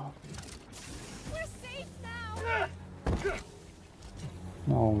 Ah. We're safe now.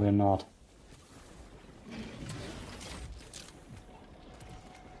 No, we're not.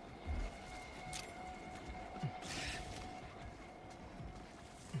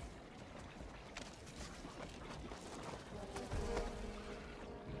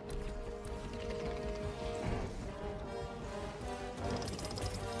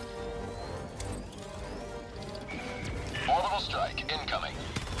 Orbital strike incoming.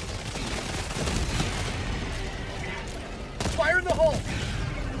 Fire in the hole!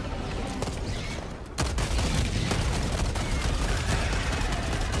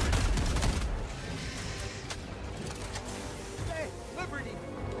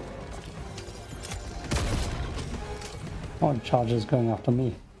 One charger is going after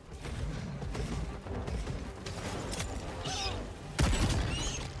me.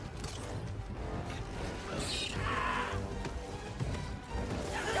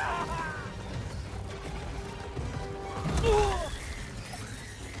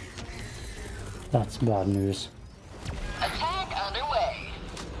 That's bad news. Attack underway.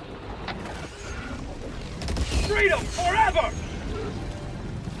 Freedom forever!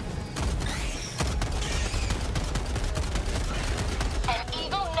 An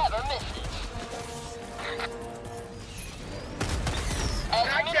eagle never misses.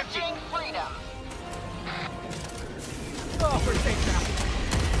 Administering freedom. Oh, for safe now.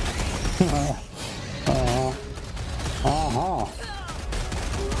 An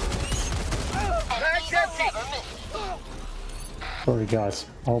eagle never misses. Sorry guys,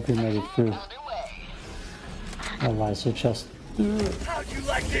 I hope you made it through. Underway. Otherwise you just... How'd you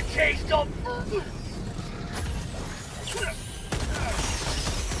like the taste of...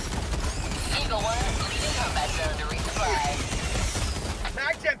 Eagle 1 leaving combat zone to resupply.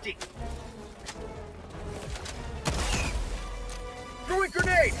 Mag's empty. Throwing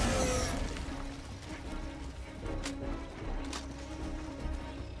grenade.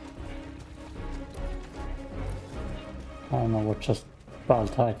 I don't know what just Ball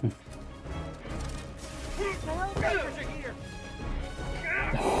Titan. Helldivers are here.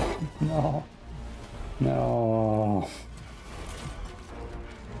 No. No.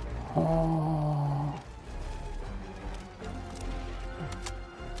 Oh.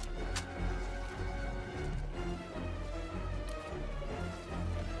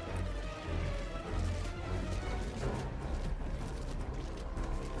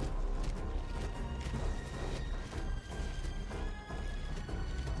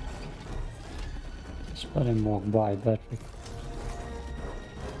 Just let him walk by, Patrick.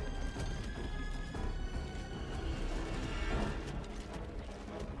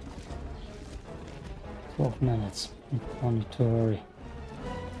 Minutes. I need to hurry.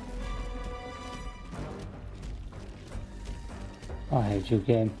 I hate you,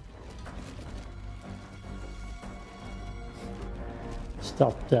 game.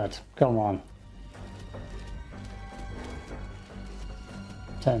 Stop that. Come on.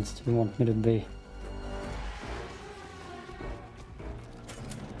 Tense do you want me to be?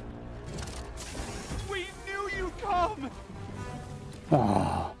 We knew you'd come.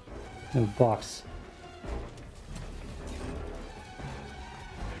 Ah, new box.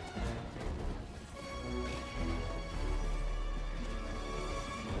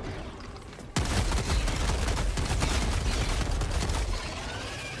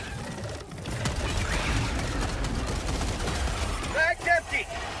 Mag's empty.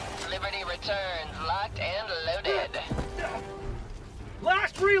 Liberty returns, locked and loaded.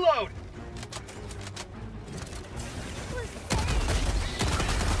 Last reload.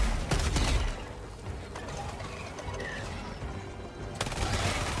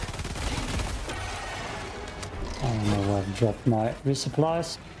 I don't know where I've dropped my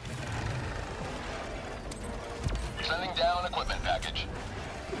resupplies. Sending down equipment package.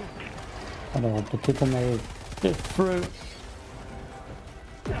 I don't hope the people made it through.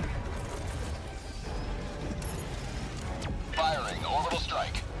 Firing orbital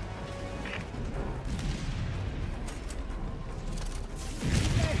strike.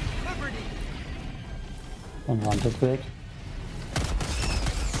 Liberty. Don't run too quick.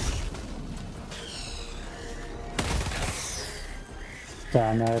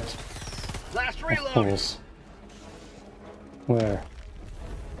 Damn it. Last Of reload. course. Where?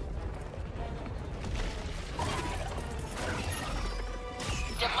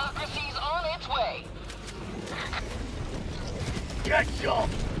 Democracy's on its way. Get some.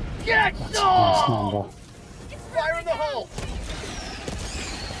 Get That's a nice some. number. Fire in the hole.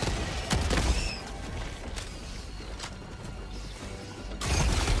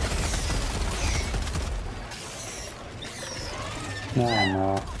 No,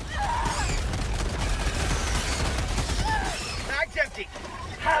 no. Mag's empty.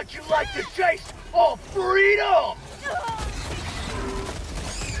 How'd you like the taste of freedom?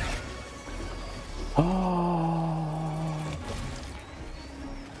 Oh.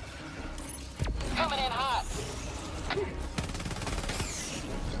 Coming in hot.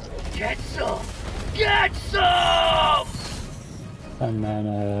 Get some. Get some. 10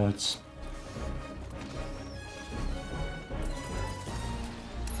 minutes.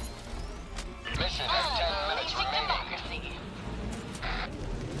 Mission has 10 minutes Unleashing remaining. democracy.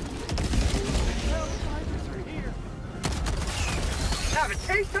 Have a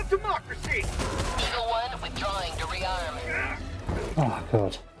taste of democracy. Eagle 1 withdrawing to rearm. Oh,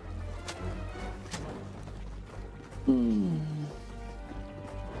 God.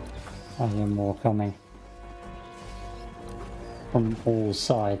 I hear more coming. From all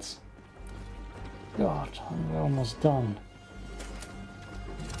sides. God, we're almost done.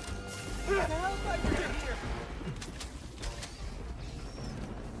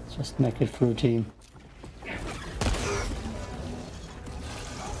 Just make it through, team.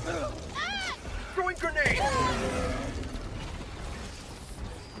 Throwing grenade!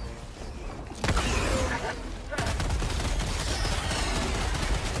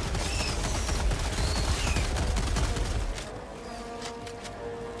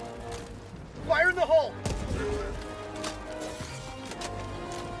 Fire in the hole!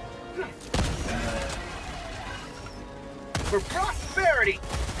 For prosperity!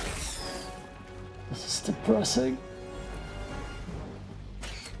 This is depressing.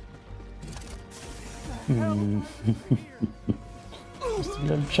 Just a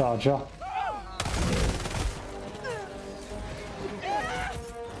little charger.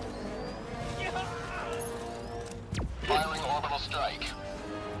 Firing orbital strike.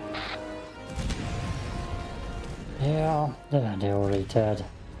 Yeah, they're already dead.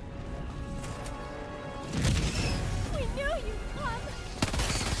 We knew you'd come.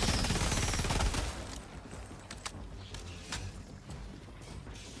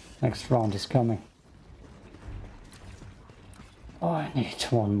 Next round is coming. Oh, I need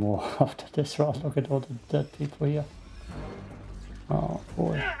one more after this round. Look at all the dead people here. Oh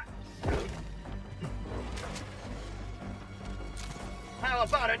boy. How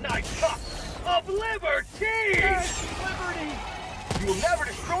about a nice cup of liberty? Yes, liberty! You will never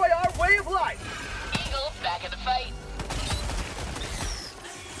destroy our way of life! Eagle back in the fight.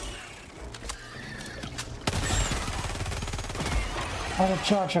 Oh, the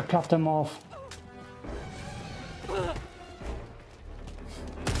charger cut them off.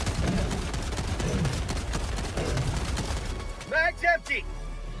 Mag's empty!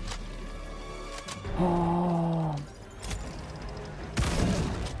 Oh.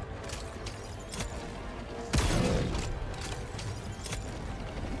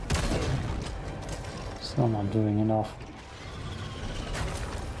 Still not doing enough.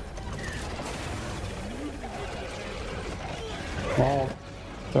 Well,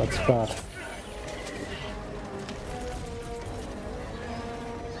 that's bad.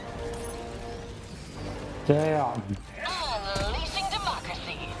 Damn. Unleashing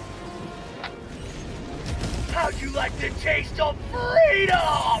democracy. How'd you like the taste of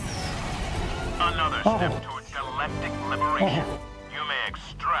freedom? Another Oh. step towards galactic liberation. You may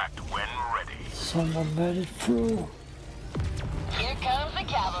extract when ready. Someone made it through. Here comes the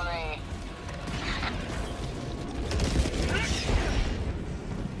cavalry.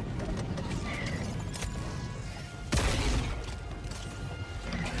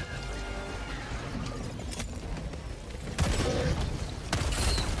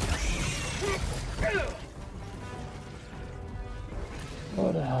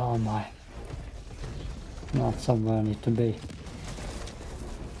 Where the hell am I? Not somewhere I need to be.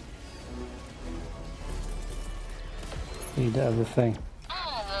 Need everything.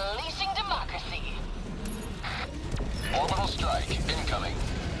 Unleashing democracy. Orbital strike incoming.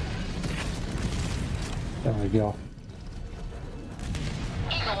 There we go.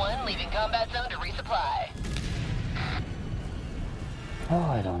 Eagle 1 leaving combat zone to resupply.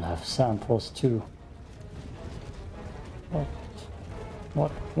 Oh, I don't have samples too. What?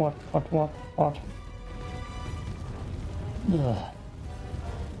 Ugh.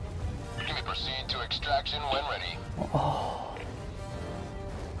 You may proceed to extraction when ready. Oh.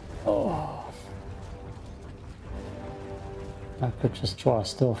 I could just try a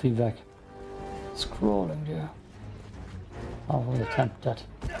stealthy back. Scrolling there. I will attempt that.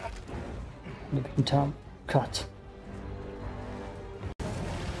 In the meantime, cut.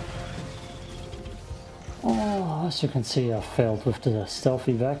 Oh, as you can see, I failed with the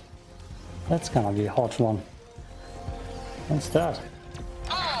stealthy back. That's gonna be a hot one. What's that?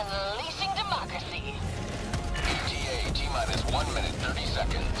 Unleashing democracy. ETA T-minus 1 minute 30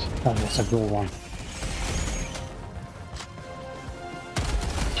 seconds. That was a good one.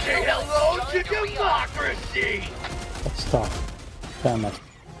 Say hello to democracy! Let's stop. Damn it.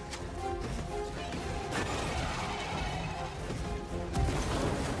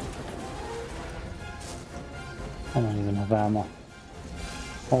 I don't even have ammo.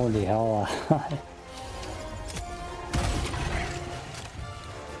 Holy hell.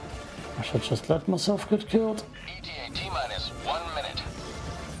 I should just let myself get killed. ETA T-minus 1 minute.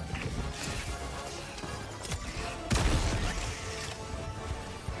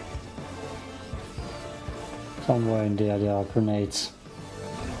 Somewhere in there are grenades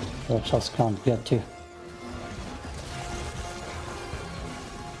that I just can't get to.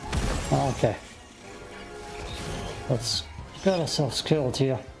 Okay. Let's get ourselves killed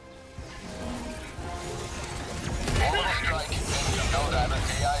here. Orbital strike. Helldiver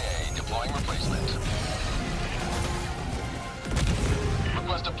KIA. Deploying replacement.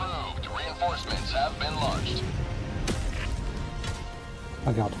 Request approved. Reinforcements have been launched.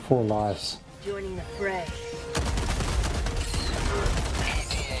 I got 4 lives. Joining the fray.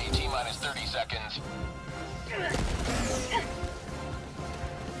 ETA T-minus 30 seconds.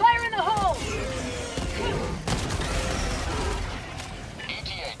 Fire in the hole!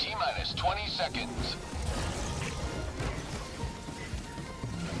 ETA T-minus 20 seconds.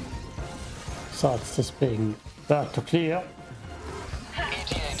 Besides this being bad to clear.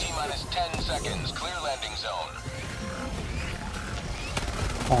 ETA T-minus 10 seconds. Clear landing zone.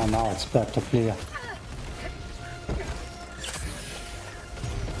 Oh, now it's bad to clear.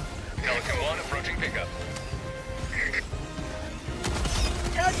 Pelican 1 approaching pickup.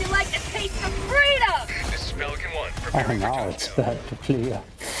 How'd you like to taste the freedom? This is Pelican 1. Oh, Preparing for now it's touchdown. bad to clear.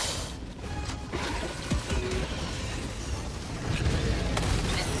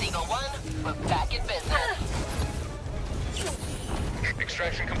 This is Eagle 1. We're back in business.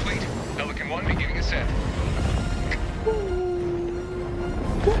 Extraction complete. Pelican 1 beginning ascent.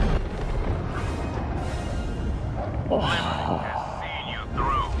 Has seen you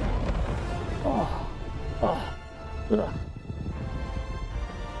through.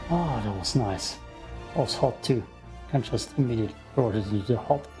 Oh, that was nice. It was hot too. Can't just immediately throw it into the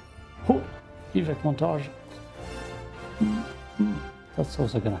hot. Evac montage. That's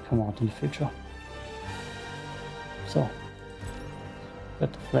also gonna come out in the future. So,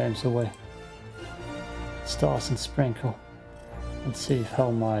 get the flames away. Stars and sprinkle. Let's see if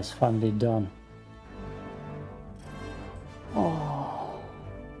Hellmire is finally done. Oh.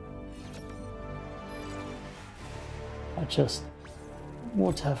 I just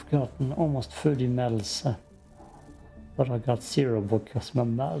would have gotten almost 30 medals, but I got 0 because my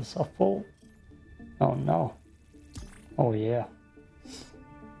medals are full. Oh no. Oh yeah.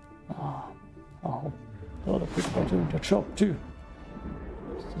 I hope the other people are doing their job too.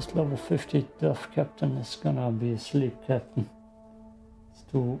 This level 50 Death Captain is gonna be a sleep captain. It's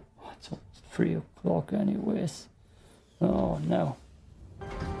almost 3 o'clock anyways. Oh no.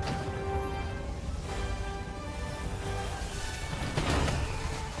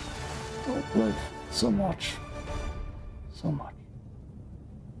 Don't live so much. So much.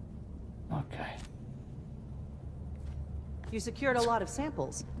 Okay. You secured a lot of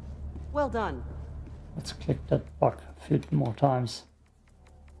samples. Well done. Let's click that bug a few more times.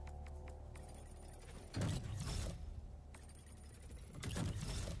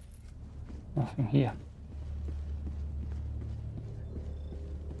 Nothing here.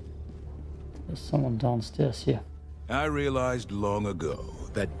 There's someone downstairs here. I realized long ago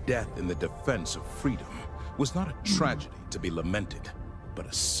that death in the defense of freedom was not a tragedy to be lamented, but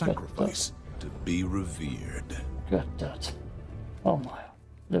a sacrifice to be revered. Get that. Oh my.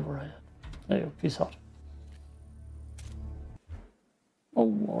 Liberated. There you go. Peace out.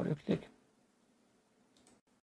 Oh, audio click.